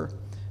familiar,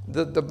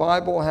 that the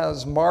Bible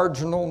has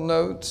marginal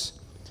notes.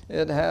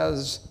 It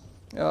has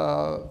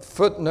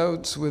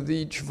footnotes with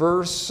each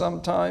verse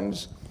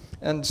sometimes,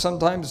 and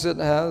sometimes it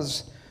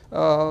has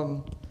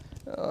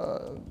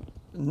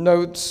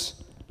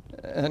notes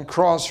and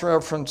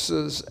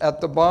cross-references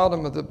at the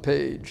bottom of the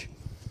page.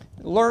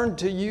 Learn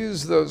to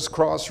use those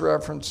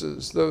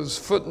cross-references, those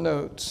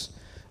footnotes,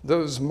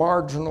 those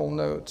marginal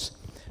notes.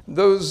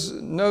 Those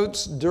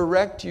notes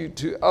direct you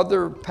to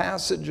other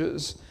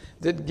passages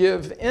that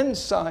give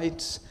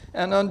insights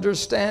and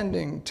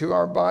understanding to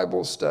our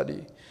Bible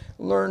study.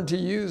 Learn to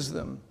use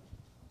them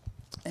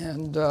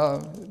and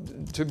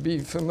to be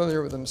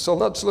familiar with them. So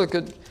let's look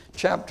at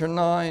chapter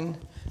 9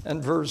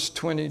 and verse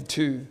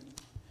 22.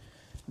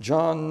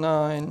 John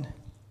 9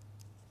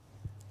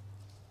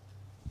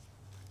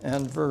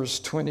 and verse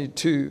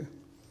 22.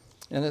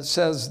 And it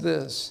says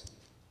this: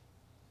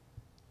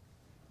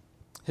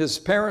 His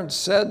parents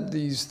said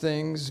these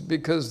things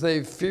because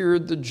they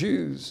feared the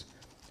Jews,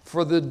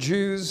 for the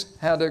Jews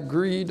had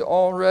agreed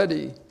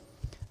already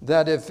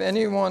that if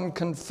anyone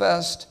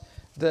confessed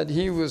that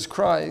he was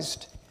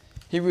Christ,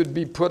 he would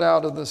be put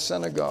out of the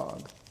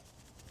synagogue.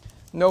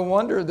 No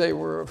wonder they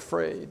were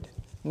afraid.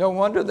 No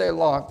wonder they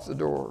locked the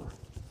door.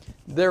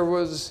 There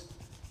was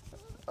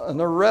an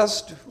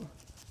arrest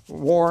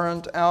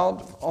warrant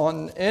out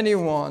on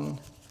anyone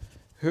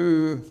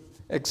who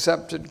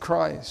accepted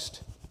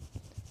Christ.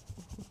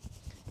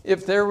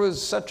 If there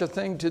was such a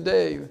thing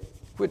today,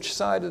 which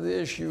side of the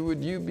issue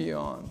would you be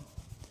on?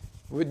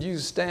 Would you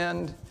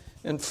stand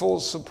in full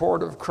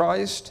support of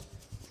Christ,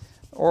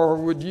 or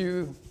would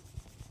you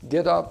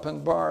get up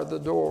and bar the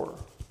door?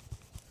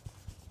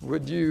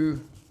 Would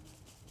you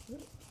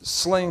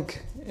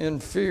slink in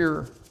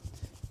fear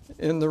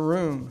in the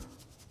room?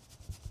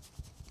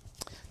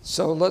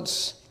 So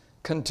let's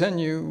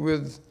continue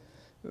with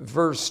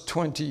verse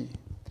 20.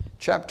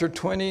 Chapter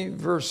 20,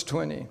 verse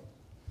 20.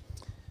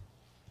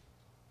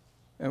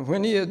 And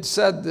when he had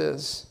said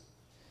this,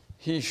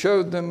 he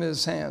showed them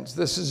his hands.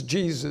 This is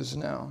Jesus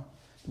now.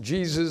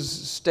 Jesus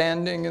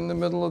standing in the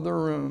middle of the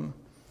room.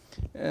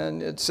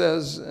 And it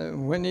says,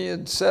 when he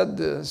had said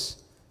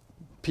this,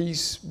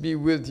 peace be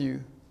with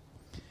you.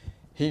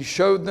 He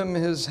showed them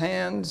his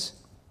hands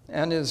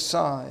and his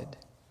side.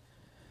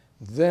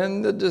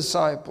 Then the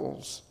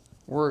disciples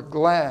were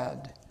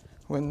glad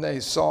when they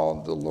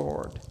saw the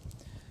Lord.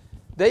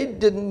 They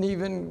didn't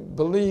even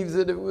believe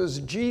that it was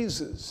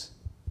Jesus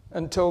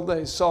until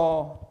they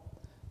saw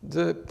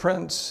the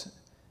prints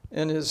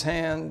in his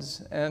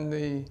hands and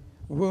the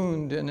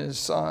wound in his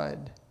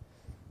side.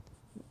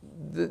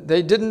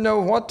 They didn't know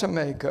what to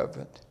make of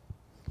it.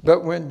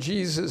 But when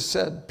Jesus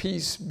said,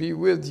 peace be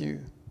with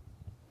you,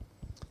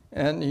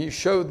 and he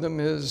showed them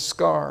his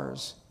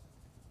scars,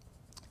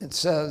 it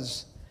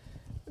says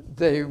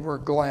they were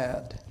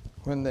glad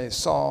when they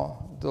saw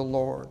the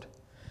Lord.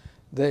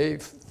 They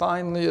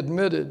finally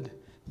admitted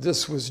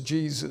this was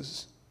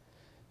Jesus.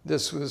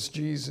 This was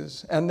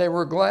Jesus. And they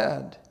were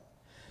glad.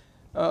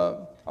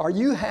 Are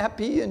you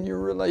happy in your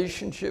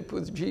relationship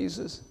with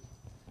Jesus?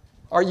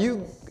 Are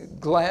you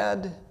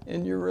glad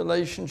in your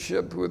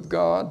relationship with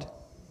God?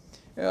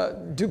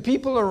 Do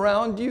people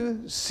around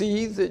you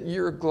see that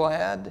you're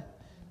glad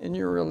in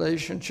your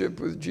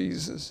relationship with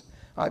Jesus?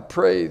 I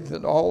pray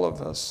that all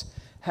of us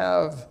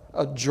have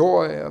a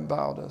joy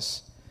about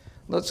us.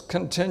 Let's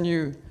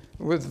continue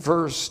with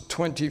verse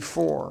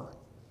 24.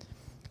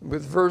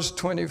 With verse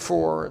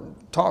 24, it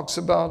talks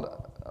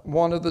about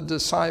one of the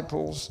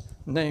disciples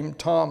named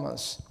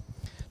Thomas.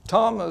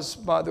 Thomas,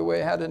 by the way,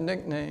 had a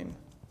nickname.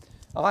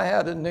 I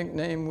had a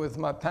nickname with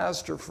my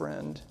pastor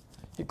friend.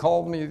 He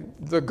called me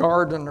the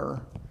gardener.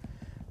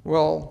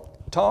 Well,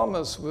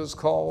 Thomas was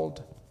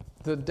called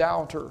the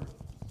doubter,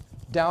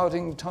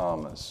 doubting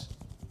Thomas,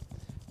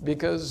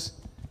 because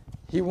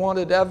he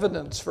wanted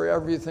evidence for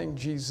everything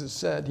Jesus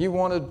said. He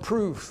wanted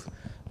proof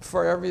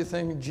for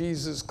everything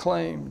Jesus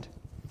claimed.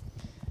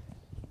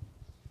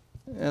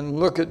 And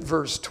look at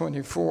verse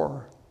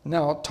 24.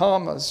 Now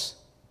Thomas,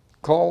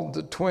 called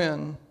the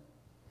twin,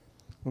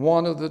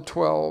 one of the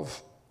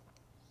 12,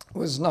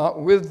 was not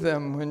with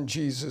them when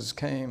Jesus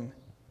came.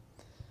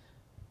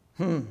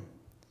 And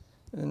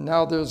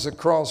now there's a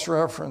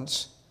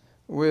cross-reference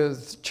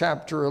with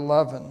chapter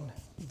 11,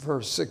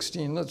 verse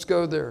 16. Let's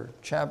go there.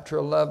 Chapter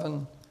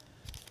 11,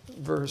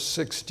 verse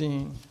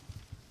 16.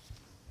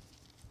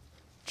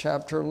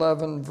 Chapter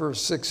 11,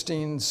 verse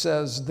 16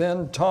 says,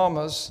 Then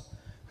Thomas,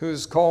 who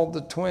is called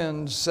the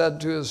twin, said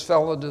to his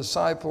fellow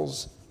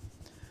disciples,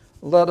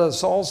 Let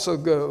us also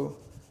go,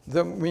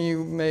 that we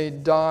may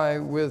die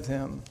with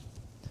him.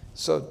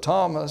 So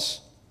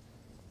Thomas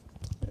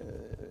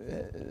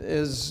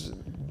is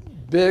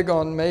big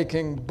on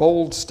making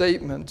bold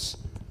statements.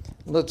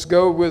 Let's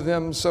go with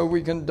him so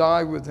we can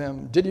die with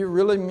him. Did he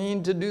really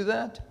mean to do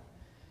that?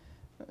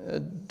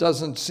 It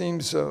doesn't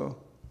seem so.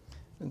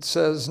 It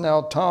says,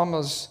 now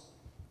Thomas,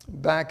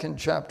 back in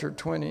chapter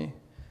 20,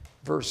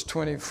 verse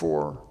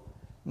 24,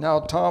 now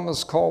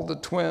Thomas, called the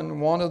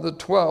twin, one of the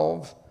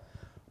 12,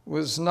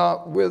 was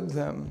not with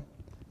them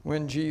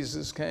when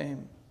Jesus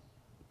came.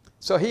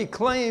 So he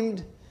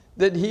claimed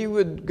that he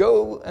would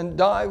go and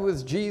die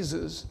with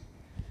Jesus,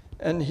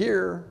 and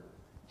here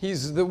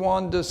he's the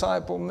one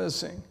disciple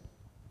missing.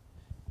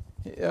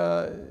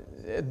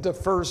 At the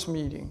first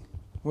meeting,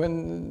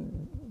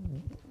 when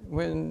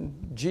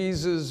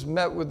Jesus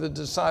met with the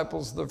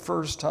disciples the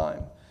first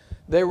time,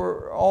 they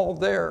were all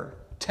there,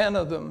 10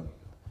 of them.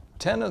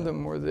 10 of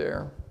them were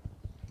there,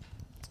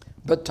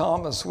 but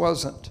Thomas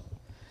wasn't.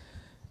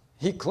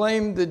 He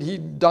claimed that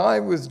he'd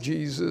die with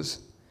Jesus,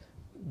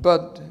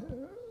 but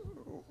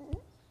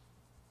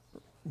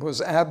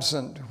was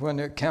absent when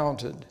it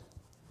counted.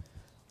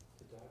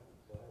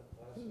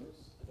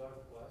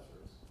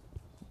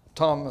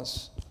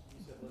 Thomas.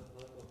 He said,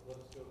 let us go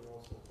there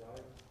also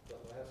die, but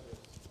Lazarus,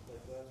 like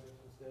Lazarus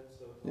was dead,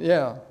 so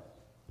Yeah.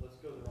 let's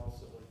go there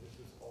also, like this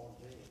is all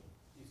in vain.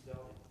 He's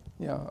doubting.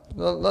 Yeah,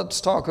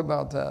 let's talk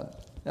about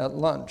that at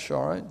lunch,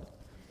 all right?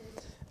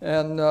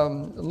 And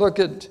look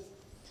at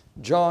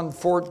John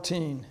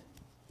 14.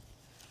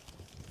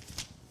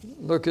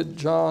 Look at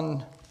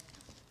John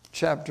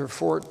chapter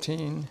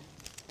 14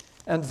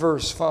 and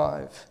verse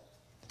 5.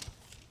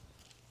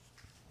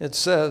 It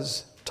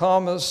says,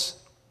 Thomas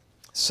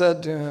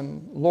said to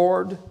him,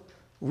 Lord,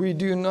 we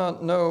do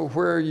not know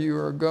where you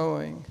are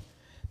going,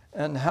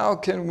 and how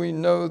can we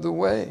know the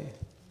way?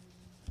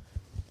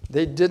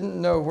 They didn't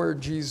know where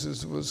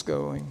Jesus was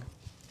going.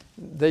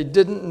 They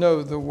didn't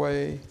know the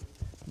way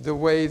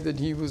that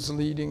he was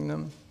leading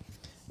them.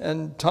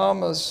 And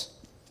Thomas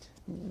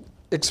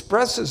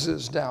expresses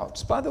his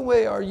doubts. By the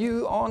way, are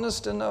you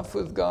honest enough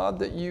with God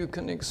that you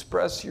can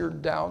express your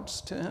doubts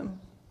to him?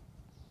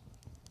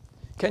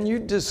 Can you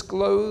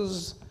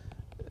disclose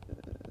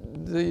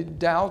the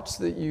doubts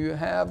that you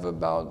have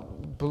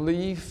about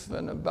belief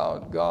and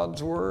about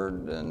God's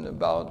word and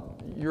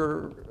about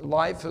your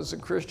life as a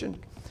Christian?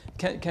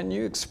 Can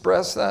you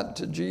express that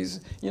to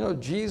Jesus? You know,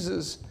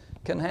 Jesus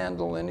can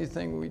handle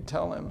anything we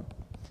tell him.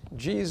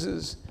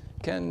 Jesus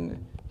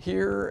can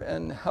hear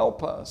and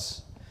help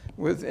us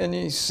with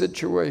any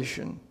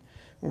situation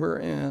we're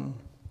in.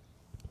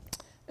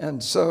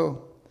 And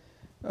so,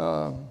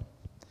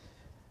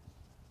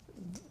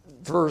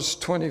 verse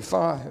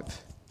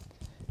 25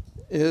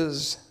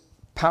 is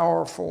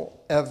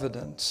powerful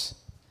evidence.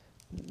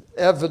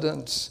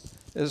 Evidence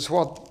is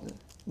what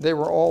they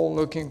were all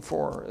looking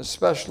for,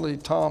 especially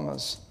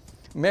Thomas.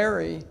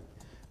 Mary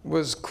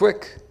was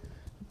quick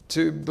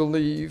to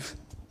believe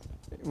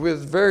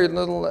with very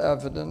little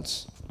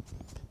evidence.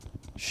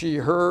 She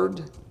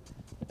heard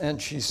and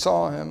she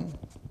saw him.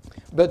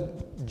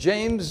 But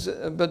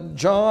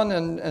John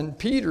and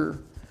Peter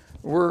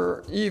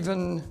were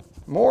even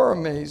more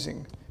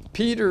amazing.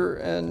 Peter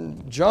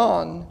and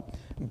John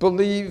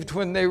believed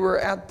when they were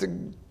at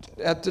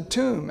the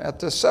tomb, at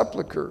the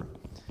sepulcher.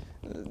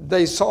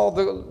 They saw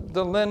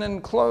the linen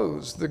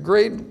clothes, the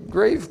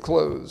grave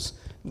clothes,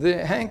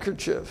 the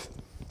handkerchief.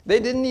 They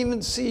didn't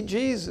even see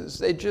Jesus.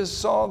 They just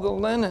saw the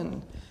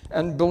linen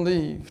and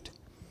believed.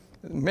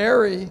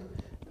 Mary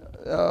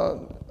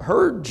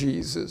heard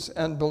Jesus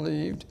and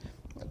believed.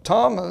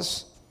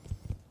 Thomas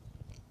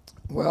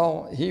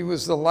Well, he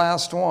was the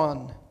last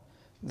one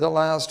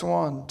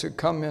to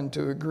come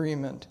into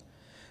agreement.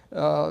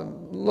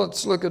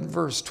 Let's look at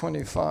verse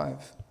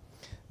 25.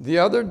 The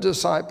other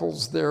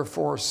disciples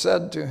therefore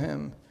said to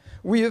him,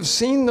 "We have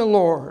seen the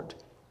Lord."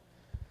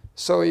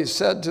 So he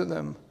said to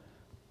them,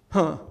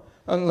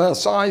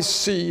 "Unless I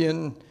see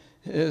in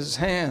his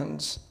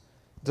hands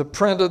the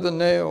print of the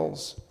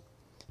nails,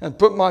 and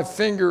put my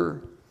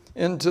finger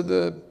into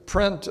the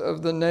print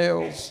of the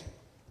nails,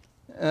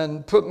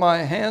 and put my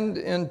hand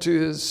into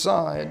his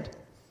side,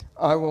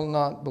 I will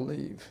not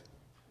believe."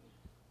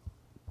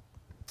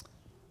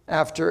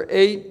 After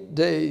 8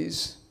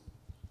 days,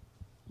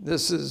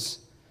 this is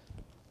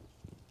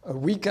a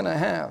week and a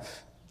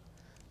half,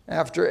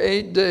 after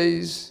 8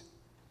 days,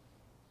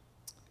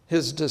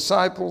 his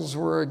disciples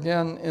were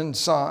again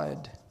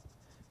inside,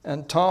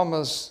 and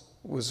Thomas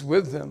was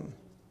with them.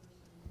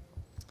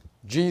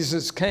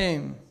 Jesus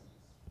came,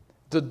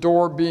 the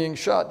door being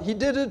shut. He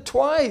did it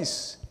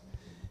twice.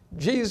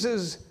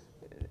 Jesus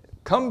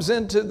comes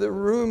into the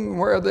room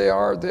where they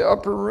are, the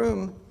upper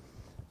room,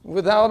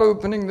 without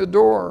opening the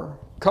door,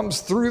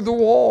 comes through the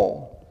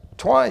wall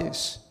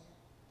twice.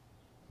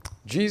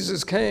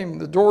 Jesus came,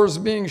 the doors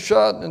being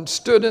shut, and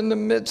stood in the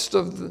midst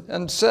of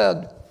and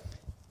said,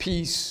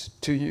 "Peace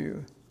to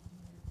you."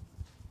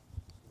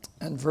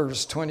 And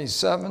verse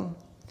 27,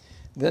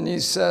 then he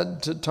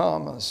said to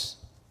Thomas,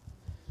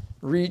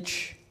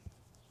 "Reach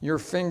your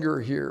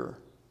finger here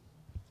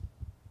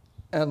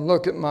and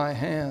look at my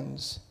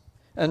hands,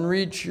 and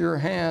reach your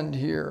hand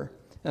here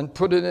and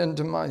put it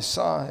into my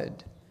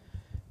side.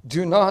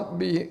 Do not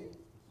be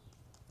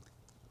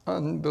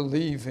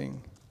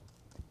unbelieving,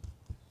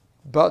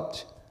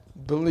 but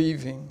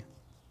believing."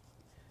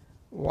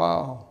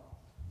 Wow.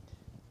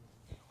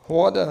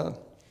 What a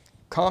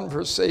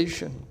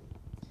conversation.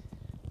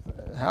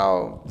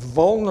 How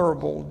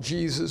vulnerable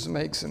Jesus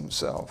makes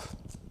himself.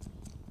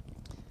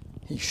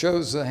 He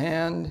shows the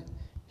hand.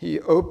 He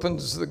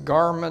opens the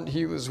garment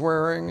he was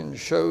wearing and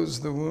shows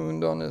the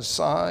wound on his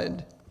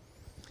side.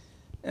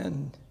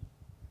 And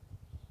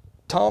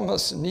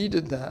Thomas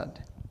needed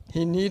that.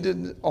 He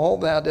needed all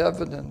that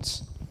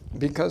evidence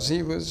because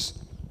he was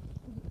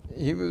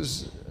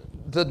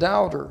the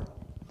doubter.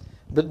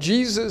 But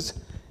Jesus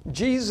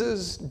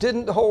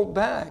didn't hold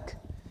back.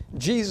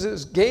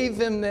 Jesus gave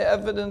him the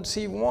evidence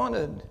he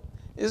wanted.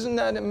 Isn't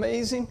that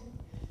amazing?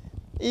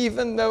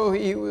 Even though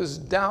he was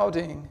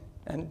doubting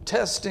and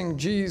testing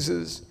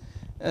Jesus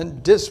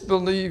and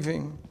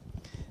disbelieving,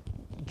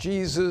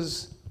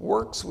 Jesus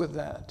works with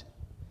that.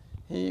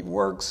 He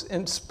works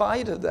in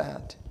spite of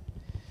that.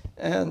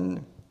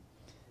 And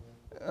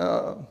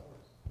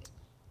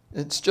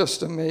it's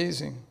just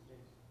amazing.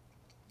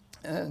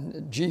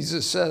 And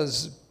Jesus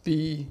says,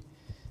 be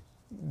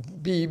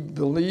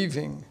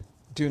believing.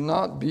 Do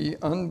not be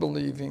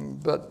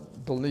unbelieving,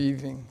 but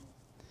believing.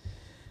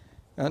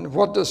 And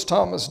what does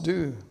Thomas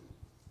do?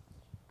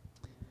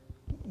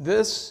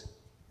 This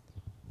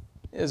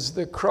is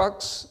the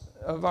crux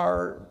of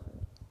our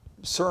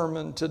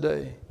sermon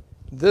today.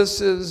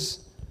 This is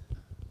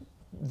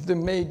the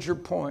major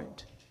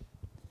point.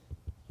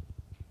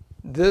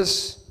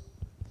 This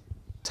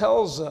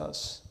tells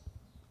us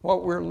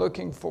what we're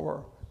looking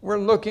for. We're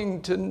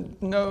looking to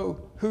know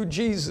who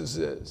Jesus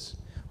is.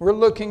 We're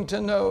looking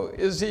to know,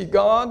 is he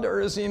God or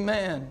is he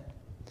man?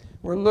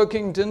 We're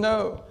looking to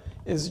know,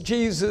 is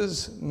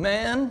Jesus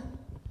man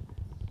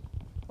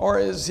or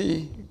is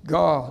he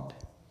God?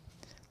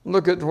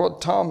 Look at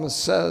what Thomas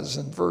says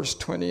in verse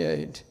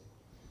 28.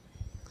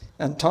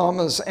 And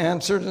Thomas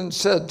answered and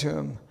said to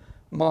him,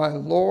 "My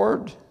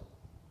Lord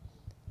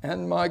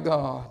and my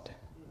God."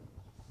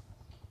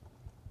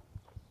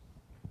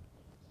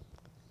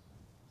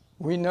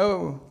 We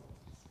know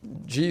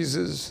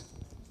Jesus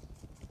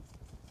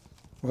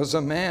was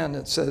a man,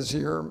 it says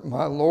here,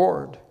 "my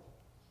Lord."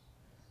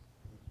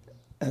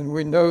 And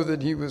we know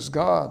that he was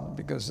God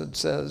because it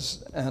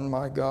says, "and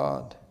my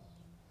God."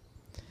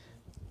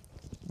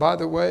 By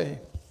the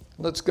way,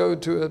 let's go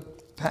to a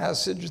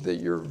passage that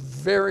you're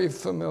very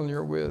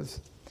familiar with.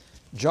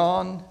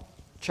 John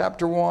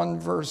chapter 1,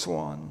 verse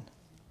 1.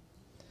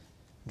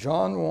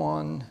 John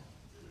 1,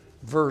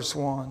 verse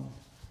 1.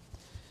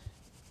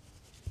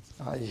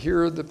 I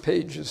hear the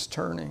pages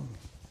turning.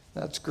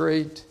 That's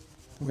great.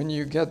 When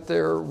you get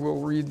there, we'll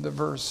read the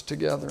verse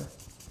together.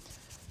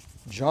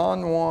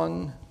 John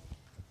 1,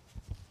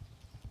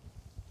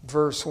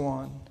 verse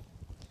 1.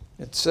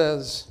 It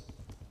says,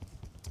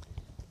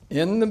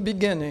 "In the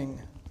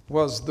beginning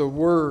was the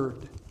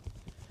Word,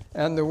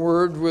 and the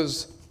Word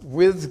was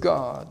with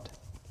God,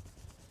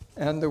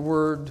 and the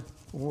Word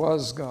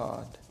was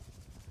God."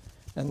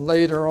 And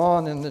later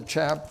on in the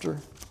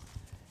chapter,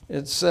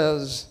 it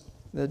says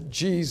that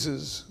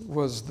Jesus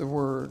was the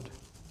Word.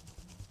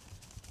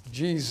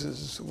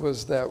 Jesus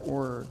was that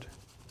Word.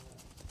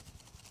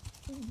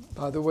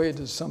 By the way,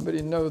 does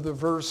somebody know the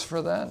verse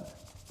for that?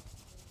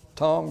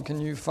 Tom, can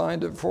you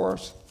find it for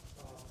us?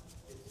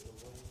 It's the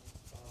one,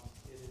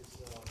 it is,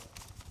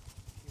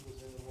 he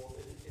was in the world,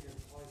 it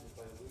implies it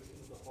by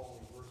allusion, the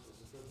following verses.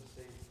 It doesn't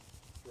say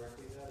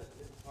directly that,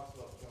 it talks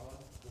about John,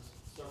 there's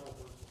several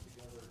verses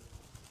together.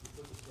 You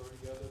put the story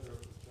together, there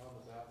was John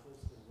the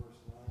Baptist in verse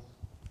 9,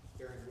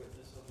 bearing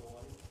witness of the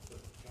light,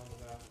 but John the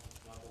Baptist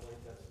is not the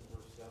light, that's in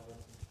verse 7.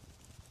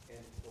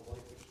 And the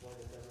light which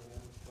lighteth every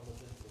man which cometh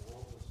into the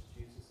world, this is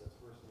Jesus, that's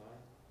verse 9.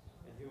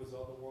 And he was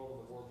of the world,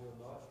 and the world knew him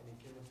not, and he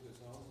came into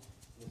his own,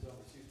 and his own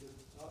received him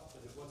not.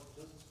 But it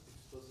doesn't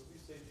explicitly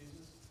say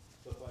Jesus,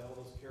 but by all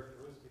those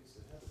characteristics,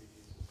 it had to be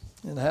Jesus.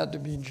 It had to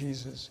be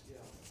Jesus. Yeah.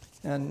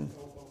 And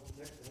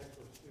The next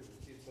verse too,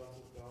 receive sons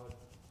of God.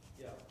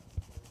 Yeah.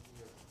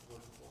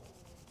 Verse 12.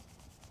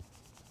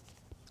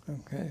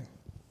 okay.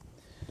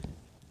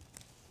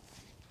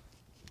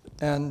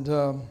 And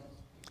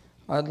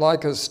I'd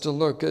like us to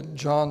look at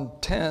John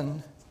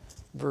 10,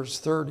 verse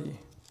 30.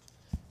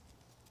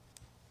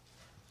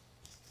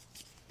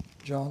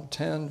 John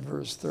 10,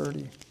 verse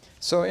 30.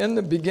 So in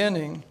the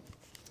beginning,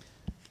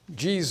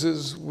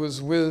 Jesus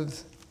was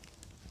with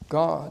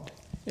God.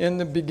 In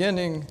the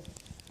beginning,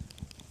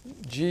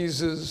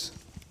 Jesus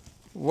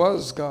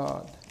was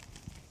God.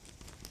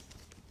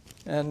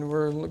 And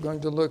we're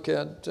going to look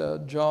at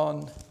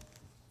John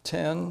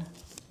 10.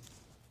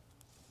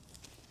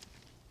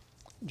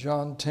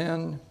 John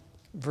 10,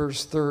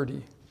 verse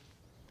 30.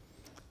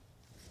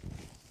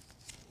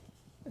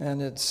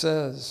 And it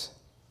says,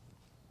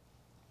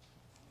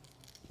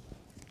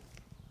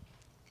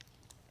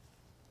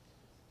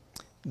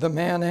 the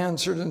man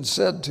answered and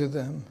said to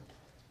them,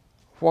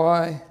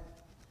 why,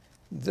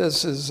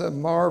 this is a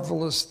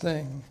marvelous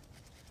thing,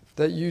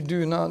 that you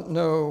do not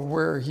know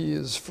where he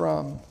is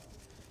from,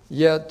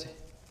 yet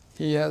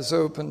he has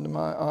opened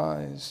my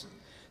eyes.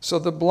 So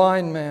the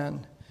blind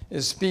man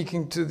is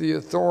speaking to the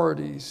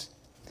authorities,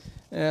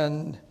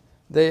 and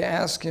they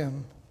ask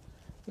him,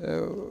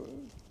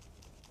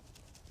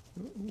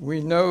 we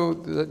know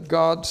that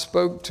God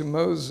spoke to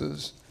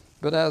Moses,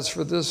 but as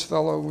for this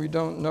fellow, we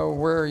don't know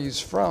where he's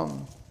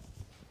from.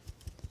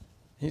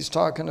 He's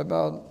talking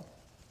about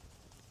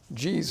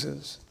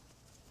Jesus.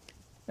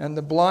 And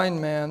the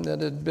blind man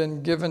that had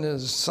been given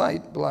his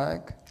sight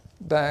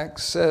back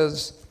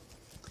says,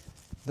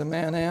 the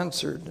man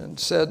answered and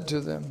said to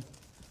them,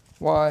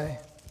 why,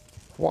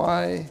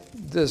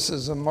 this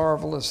is a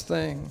marvelous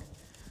thing,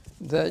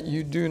 that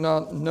you do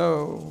not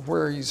know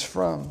where he's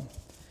from,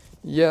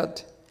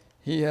 yet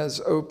he has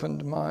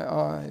opened my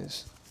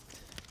eyes.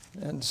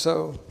 And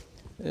so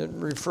it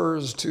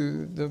refers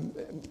to the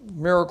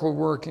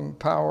miracle-working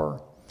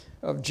power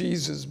of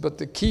Jesus. But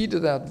the key to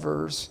that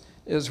verse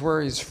is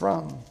where he's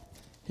from.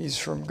 He's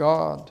from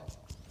God.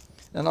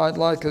 And I'd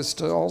like us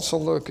to also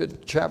look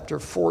at chapter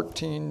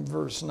 14,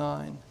 verse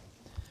 9.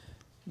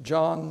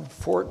 John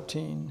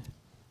 14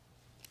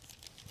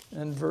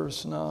 and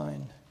verse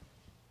 9.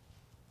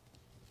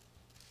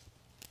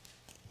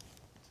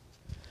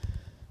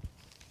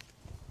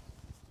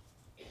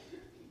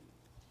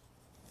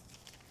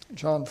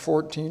 John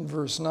 14,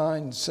 verse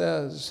 9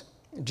 says,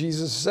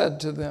 Jesus said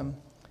to them,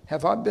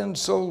 have I been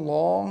so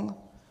long?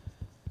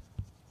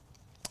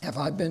 Have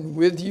I been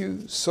with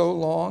you so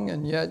long,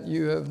 and yet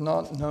you have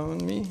not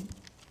known me?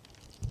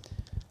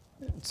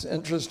 It's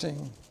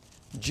interesting.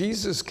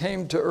 Jesus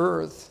came to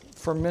earth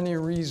for many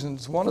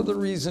reasons. One of the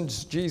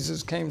reasons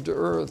Jesus came to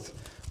earth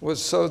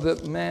was so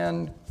that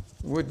man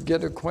would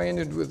get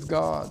acquainted with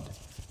God,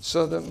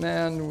 so that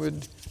man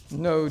would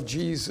know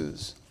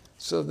Jesus,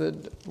 so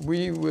that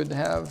we would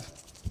have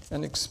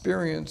an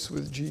experience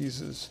with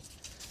Jesus.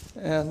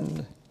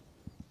 And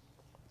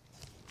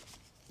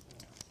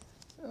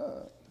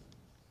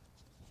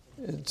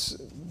it's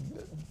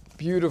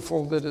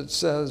beautiful that it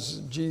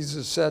says,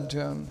 Jesus said to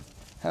him,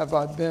 have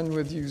I been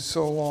with you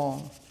so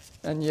long,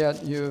 and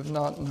yet you have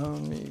not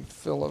known me,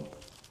 Philip.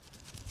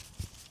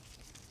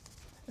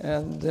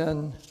 And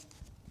then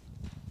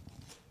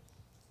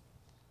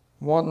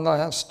one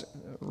last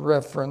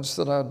reference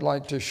that I'd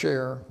like to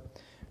share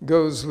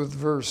goes with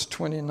verse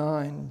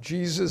 29.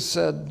 Jesus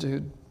said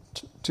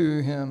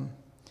to him,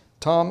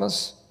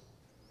 Thomas,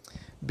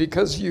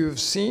 because you have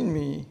seen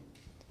me,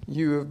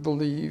 you have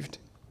believed.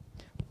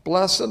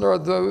 Blessed are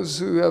those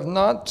who have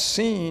not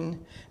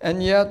seen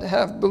and yet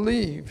have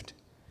believed.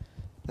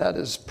 That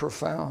is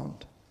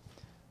profound.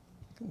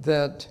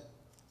 That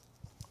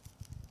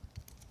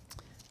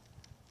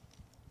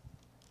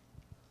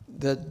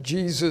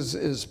Jesus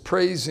is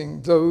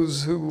praising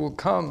those who will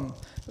come,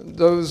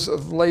 those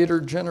of later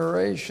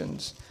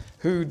generations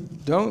who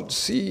don't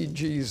see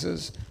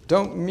Jesus,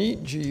 don't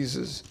meet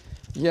Jesus,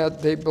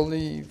 yet they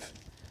believe.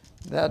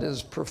 That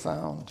is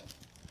profound.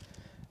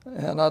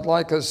 And I'd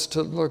like us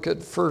to look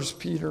at 1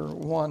 Peter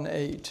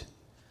 1:8.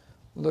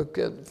 Look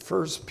at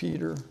 1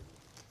 Peter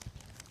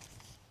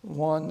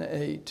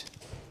 1:8.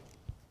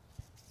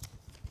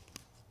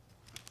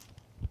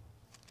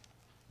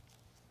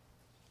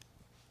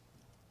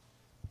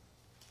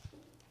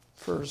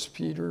 First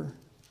Peter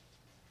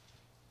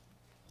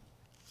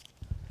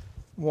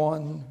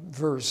 1,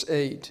 verse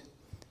 8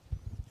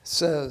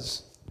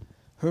 says,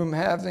 whom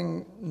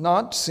having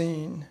not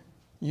seen,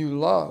 you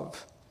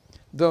love,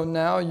 though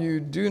now you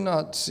do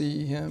not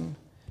see him,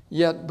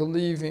 yet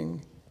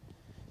believing,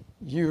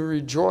 you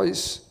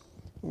rejoice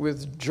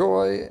with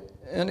joy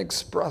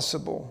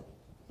inexpressible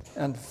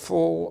and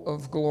full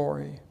of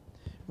glory,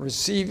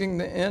 receiving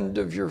the end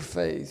of your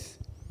faith,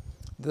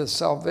 the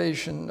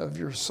salvation of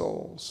your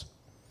souls.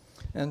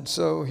 And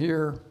so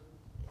here,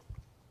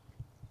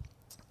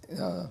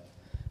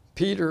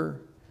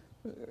 Peter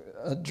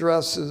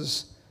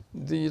addresses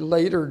the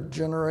later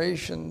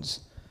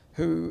generations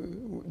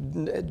who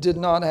did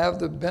not have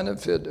the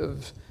benefit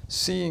of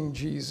seeing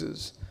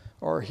Jesus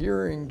or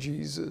hearing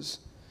Jesus,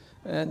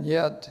 and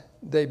yet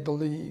they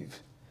believe,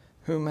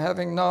 whom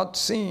having not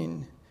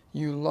seen,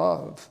 you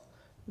love,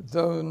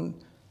 though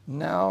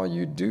now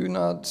you do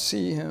not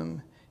see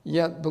him,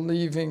 yet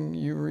believing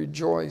you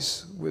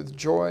rejoice with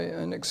joy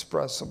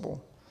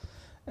inexpressible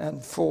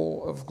and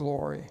full of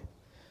glory.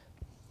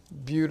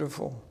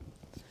 Beautiful.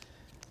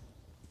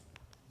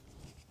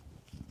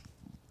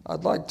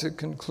 I'd like to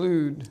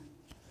conclude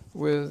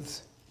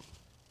with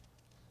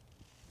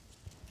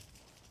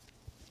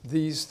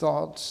these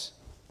thoughts.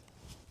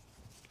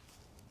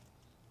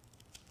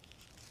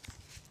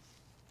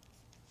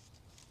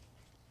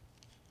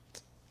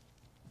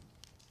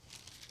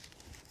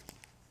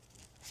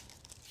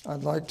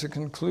 I'd like to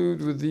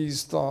conclude with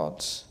these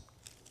thoughts.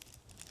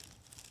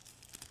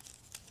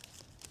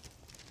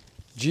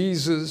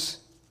 Jesus,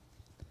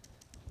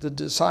 the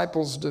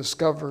disciples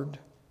discovered,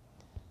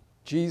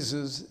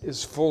 Jesus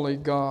is fully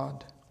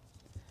God,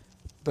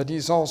 but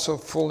he's also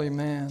fully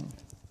man.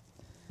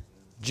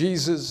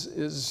 Jesus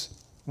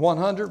is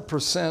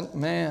 100%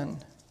 man,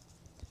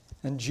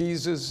 and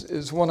Jesus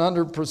is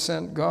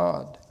 100%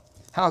 God.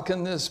 How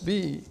can this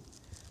be?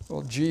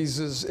 Well,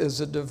 Jesus is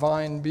a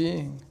divine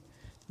being.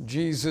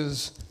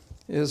 Jesus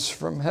is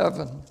from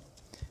heaven,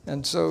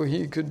 and so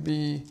he could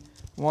be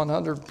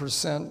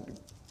 100%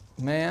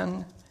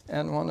 man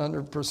and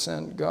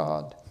 100%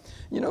 God.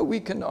 You know, we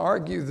can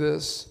argue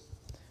this,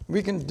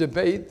 we can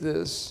debate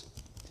this,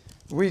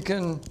 we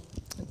can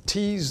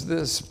tease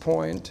this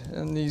point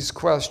and these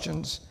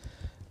questions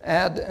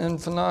ad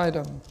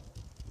infinitum,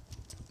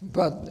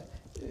 but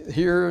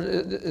here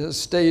it is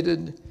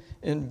stated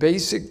in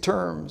basic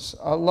terms.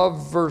 I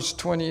love verse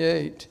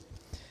 28.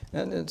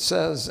 And it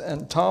says,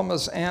 and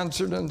Thomas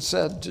answered and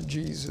said to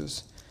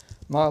Jesus,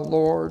 my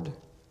Lord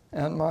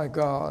and my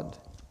God.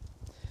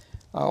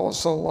 I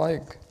also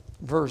like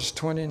verse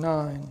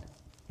 29.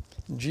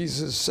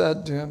 Jesus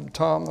said to him,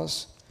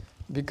 Thomas,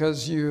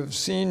 because you have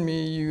seen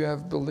me, you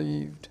have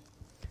believed.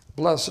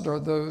 Blessed are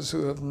those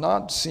who have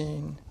not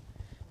seen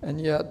and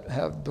yet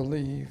have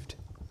believed.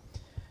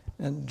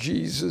 And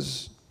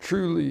Jesus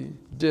truly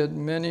did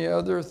many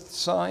other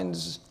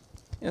signs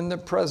in the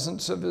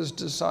presence of his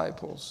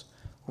disciples,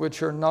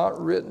 which are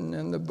not written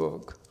in the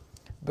book,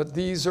 but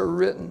these are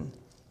written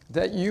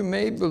that you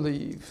may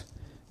believe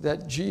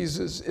that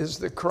Jesus is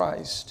the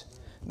Christ,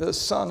 the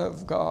Son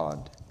of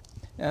God,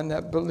 and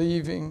that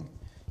believing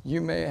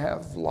you may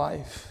have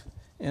life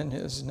in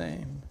his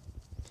name.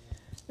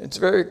 It's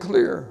very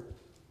clear.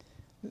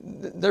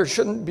 There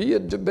shouldn't be a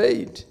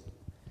debate.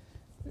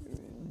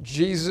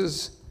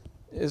 Jesus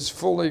is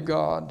fully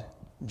God.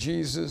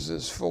 Jesus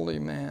is fully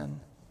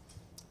man.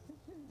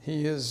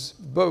 He is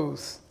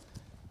both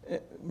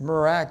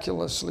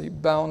miraculously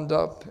bound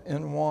up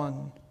in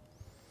one.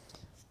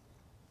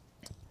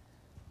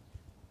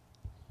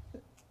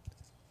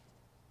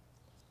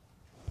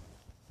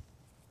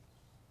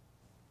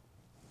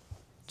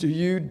 Do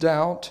you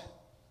doubt?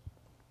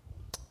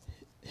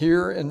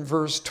 Here in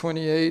verse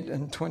 28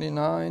 and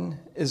 29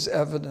 is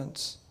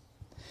evidence.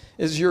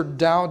 Is your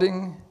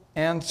doubting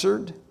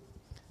answered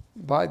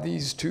by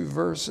these two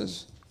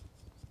verses?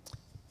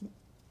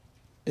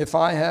 If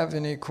I have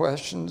any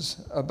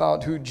questions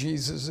about who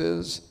Jesus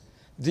is,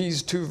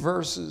 these two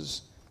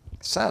verses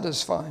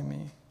satisfy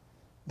me.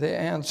 They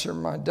answer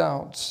my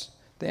doubts.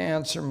 They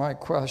answer my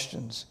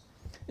questions.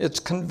 It's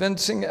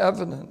convincing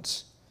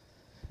evidence.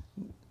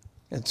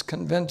 It's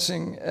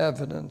convincing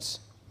evidence.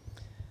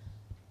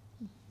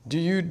 Do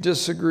you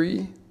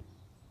disagree?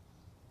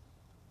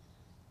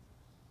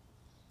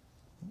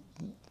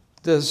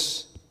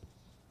 This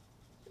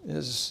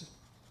is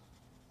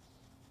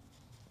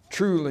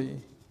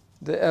truly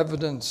the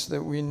evidence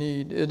that we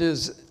need. It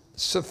is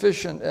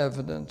sufficient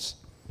evidence,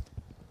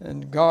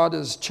 and God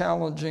is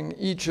challenging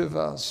each of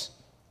us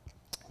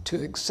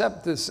to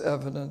accept this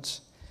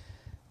evidence.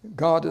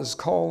 God is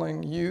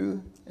calling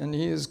you, and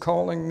he is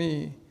calling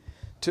me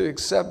to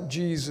accept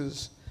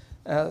Jesus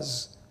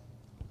as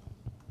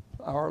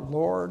our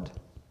Lord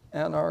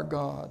and our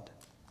God.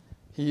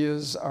 He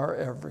is our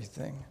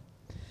everything.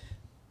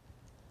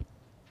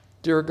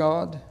 Dear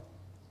God,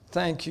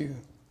 thank you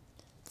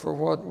for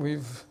what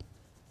we've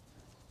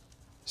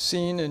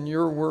seen in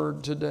your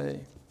word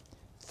today.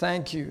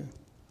 Thank you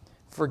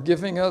for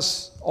giving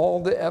us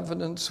all the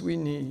evidence we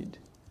need.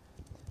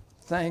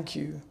 Thank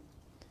you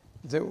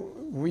that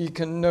we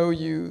can know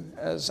you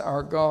as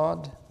our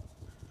God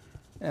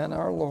and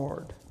our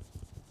Lord.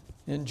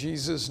 In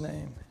Jesus'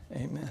 name,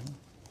 amen.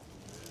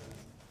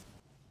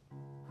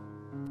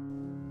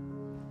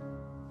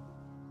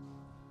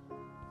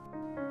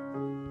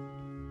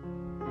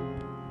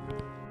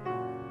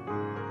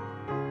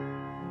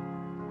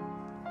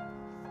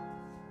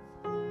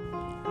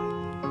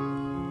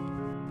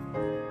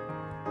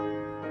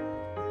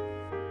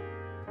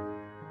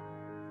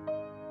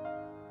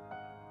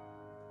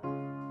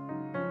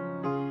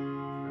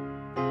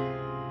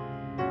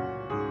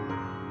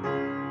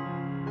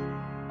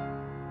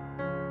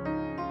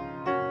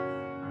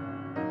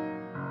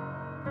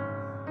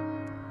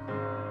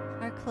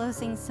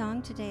 closing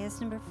song today is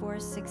number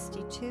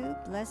 462,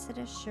 Blessed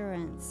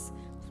Assurance.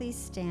 Please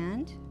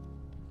stand.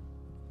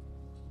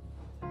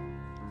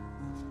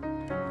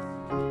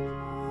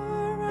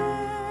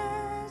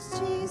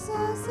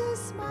 Jesus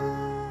is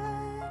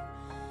mine.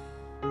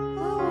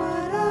 Oh,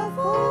 what a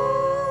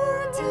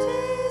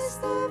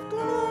foretaste of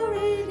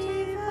glory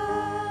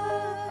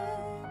divine,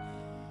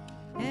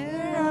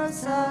 heir of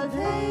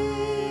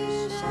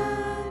salvation,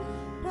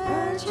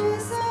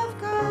 purchase of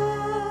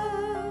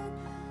God,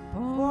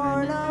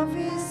 born of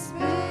His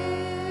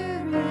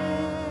Spirit,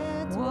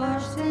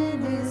 washed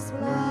in His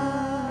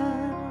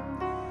blood.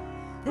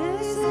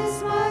 This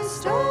is my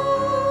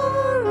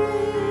story,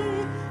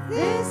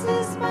 this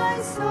is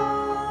my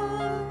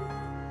song,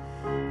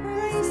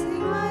 praising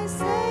my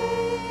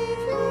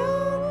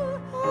Savior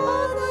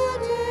all the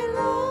day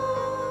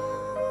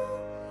long.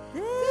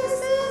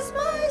 This is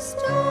my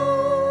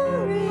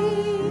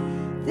story,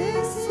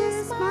 this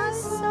is my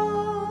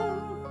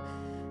song,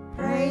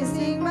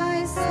 praising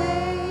my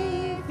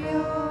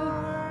Savior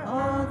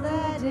all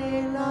the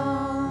day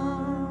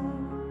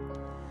long.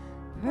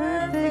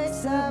 Perfect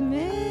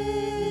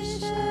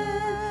submission,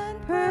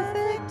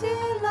 perfect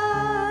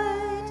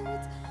delight,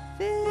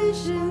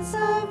 visions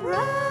of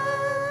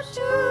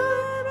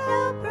rapture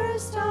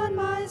outburst on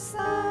my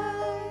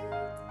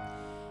sight.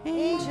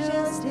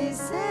 Angels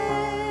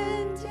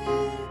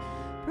descending,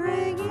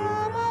 bring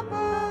from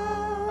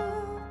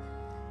above,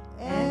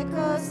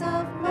 echoes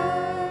of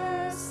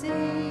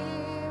mercy,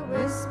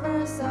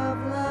 whispers of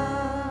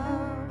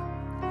love.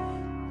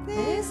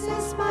 This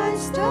is my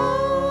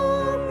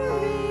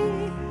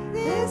story,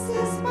 this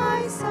is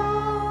my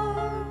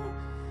song,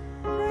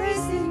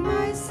 praising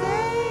my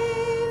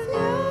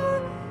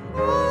Savior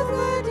all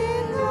the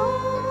day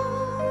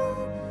long.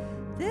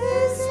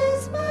 This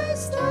is my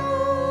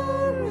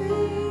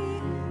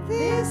story,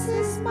 this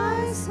is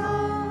my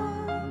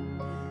song,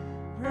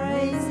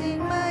 praising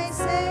my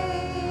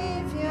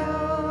Savior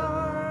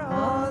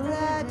all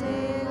the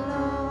day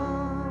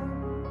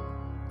long.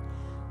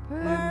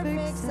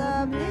 Perfect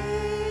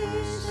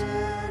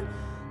submission,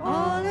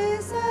 all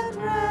is at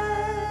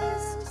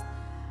rest.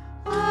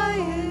 I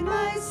in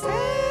my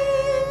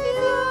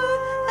Savior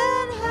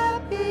and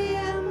happy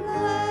and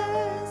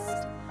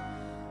blessed,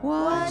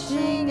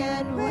 watching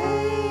and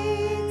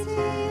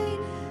waiting,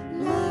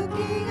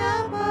 looking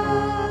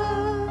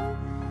above,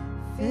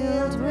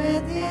 filled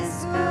with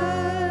His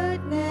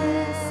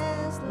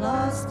goodness,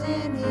 lost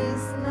in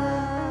His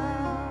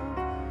love.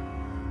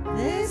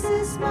 This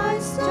is my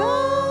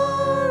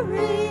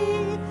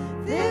story,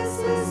 this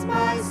is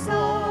my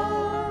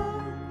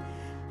song,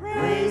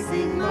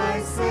 praising my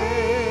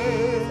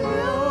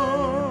Savior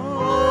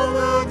all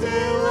the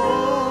day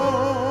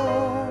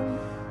long.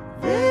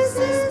 This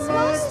is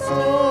my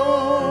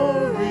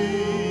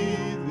story,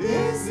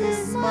 this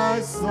is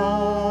my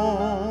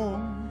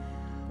song,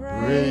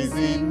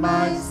 praising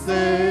my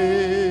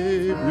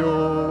Savior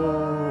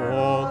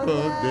all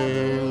the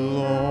day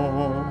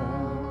long.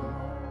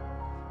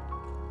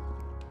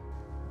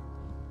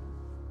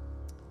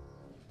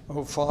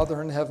 Oh,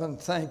 Father in heaven,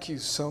 thank you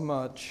so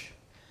much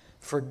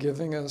for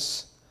giving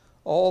us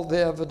all the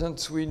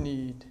evidence we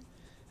need,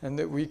 and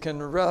that we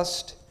can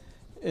rest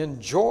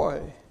in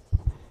joy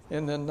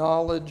in the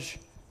knowledge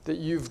that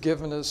you've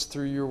given us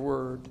through your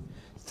word.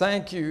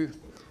 Thank you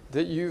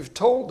that you've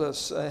told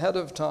us ahead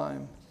of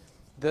time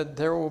that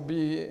there will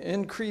be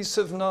increase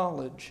of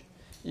knowledge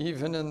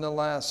even in the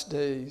last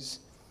days,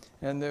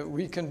 and that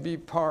we can be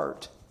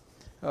part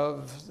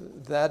of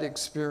that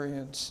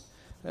experience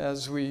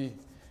as we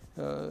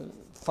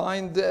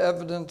find the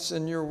evidence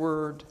in your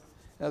word,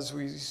 as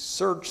we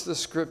search the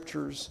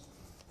scriptures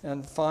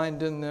and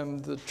find in them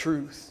the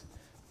truth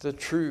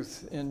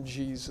in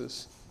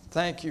Jesus.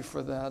 Thank you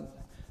for that,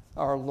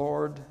 our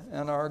Lord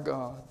and our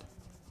God.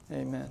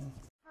 Amen.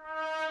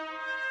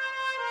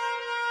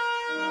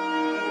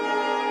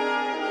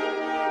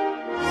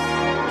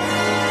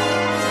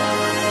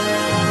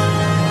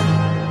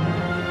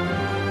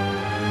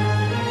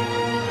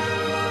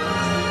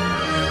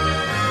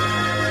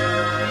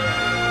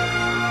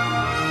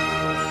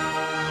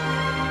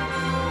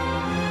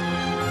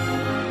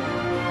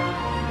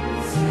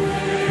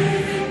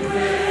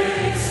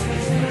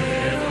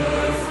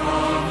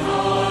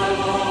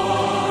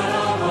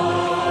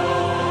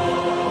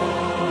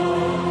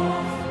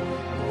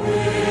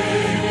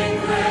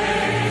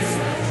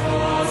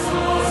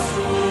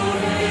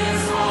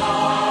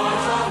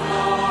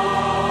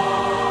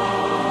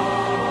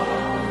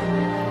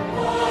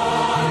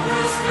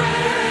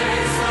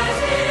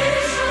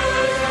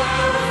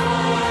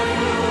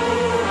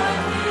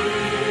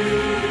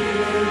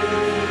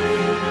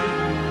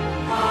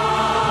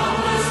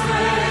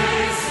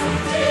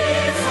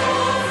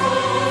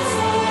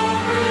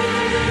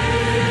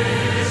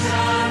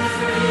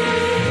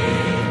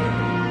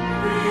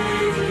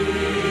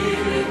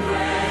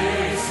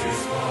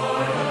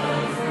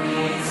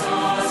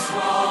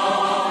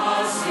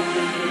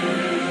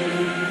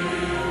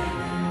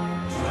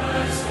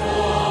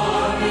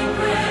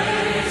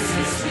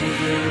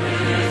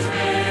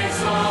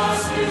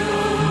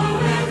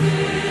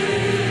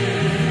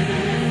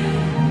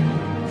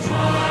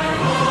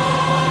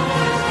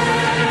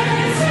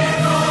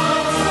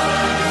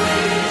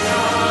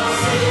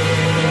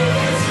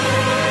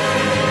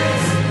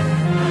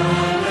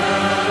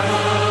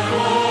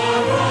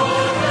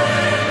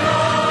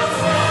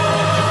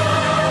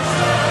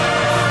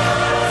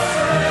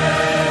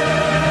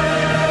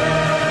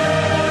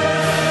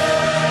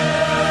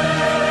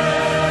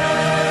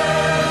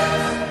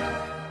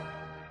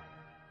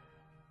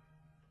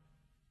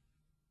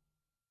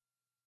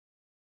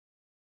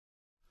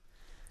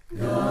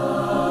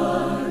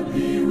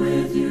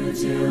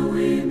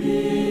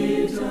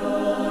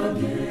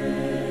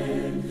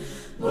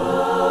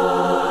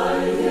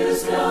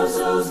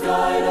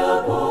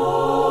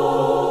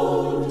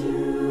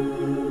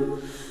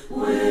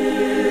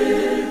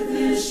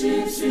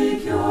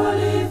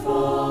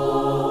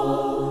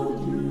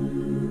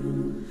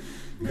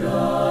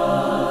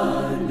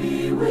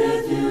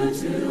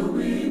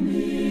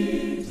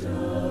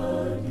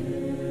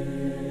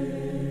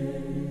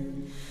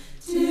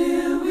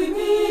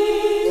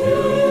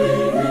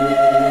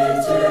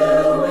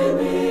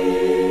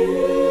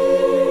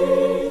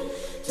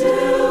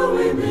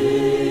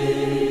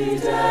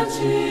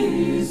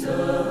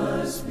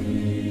 us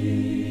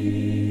meet.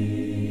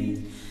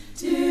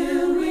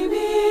 Till we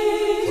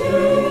meet,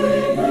 till we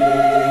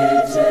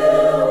meet,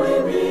 till we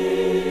meet.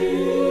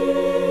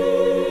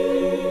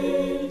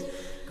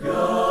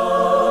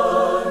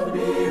 God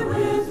be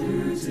with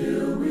you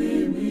till we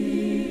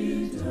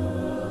meet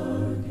again.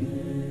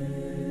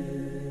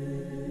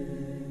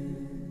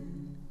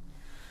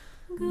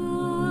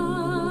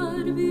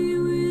 God be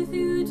with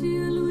you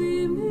till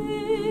we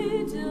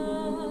meet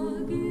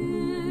again.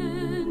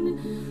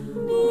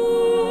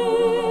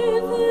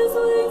 Neath His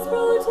wings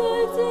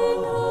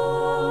protecting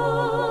hide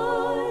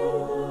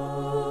you,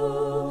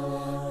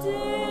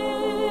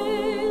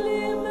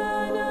 daily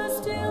manna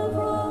still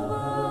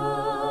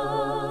provide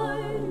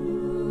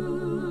you.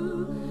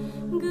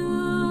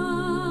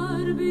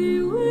 God be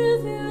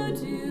with you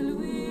till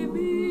we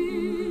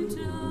meet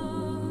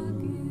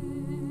again.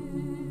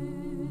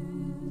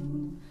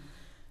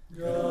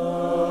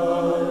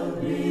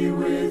 God be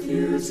with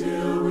you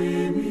till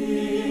we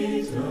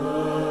meet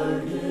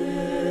again.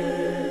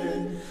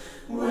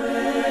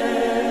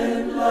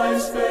 When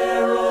life's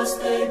perils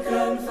they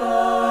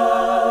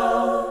confound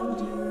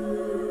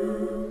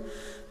you,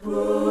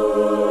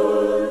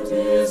 put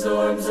His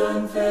arms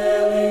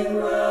unfailing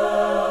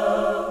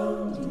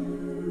round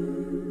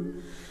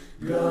you.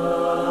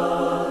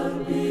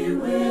 God be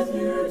with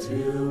you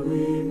till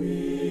we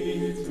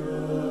meet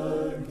again.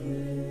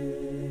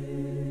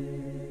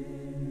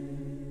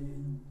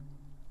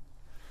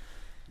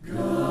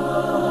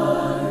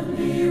 God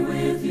be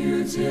with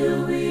you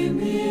till we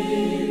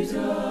meet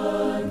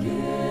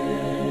again.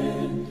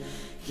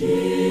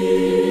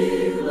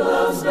 Keep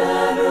love's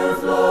banner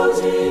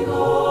floating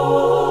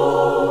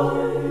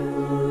o'er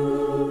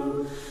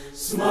you.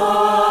 Smile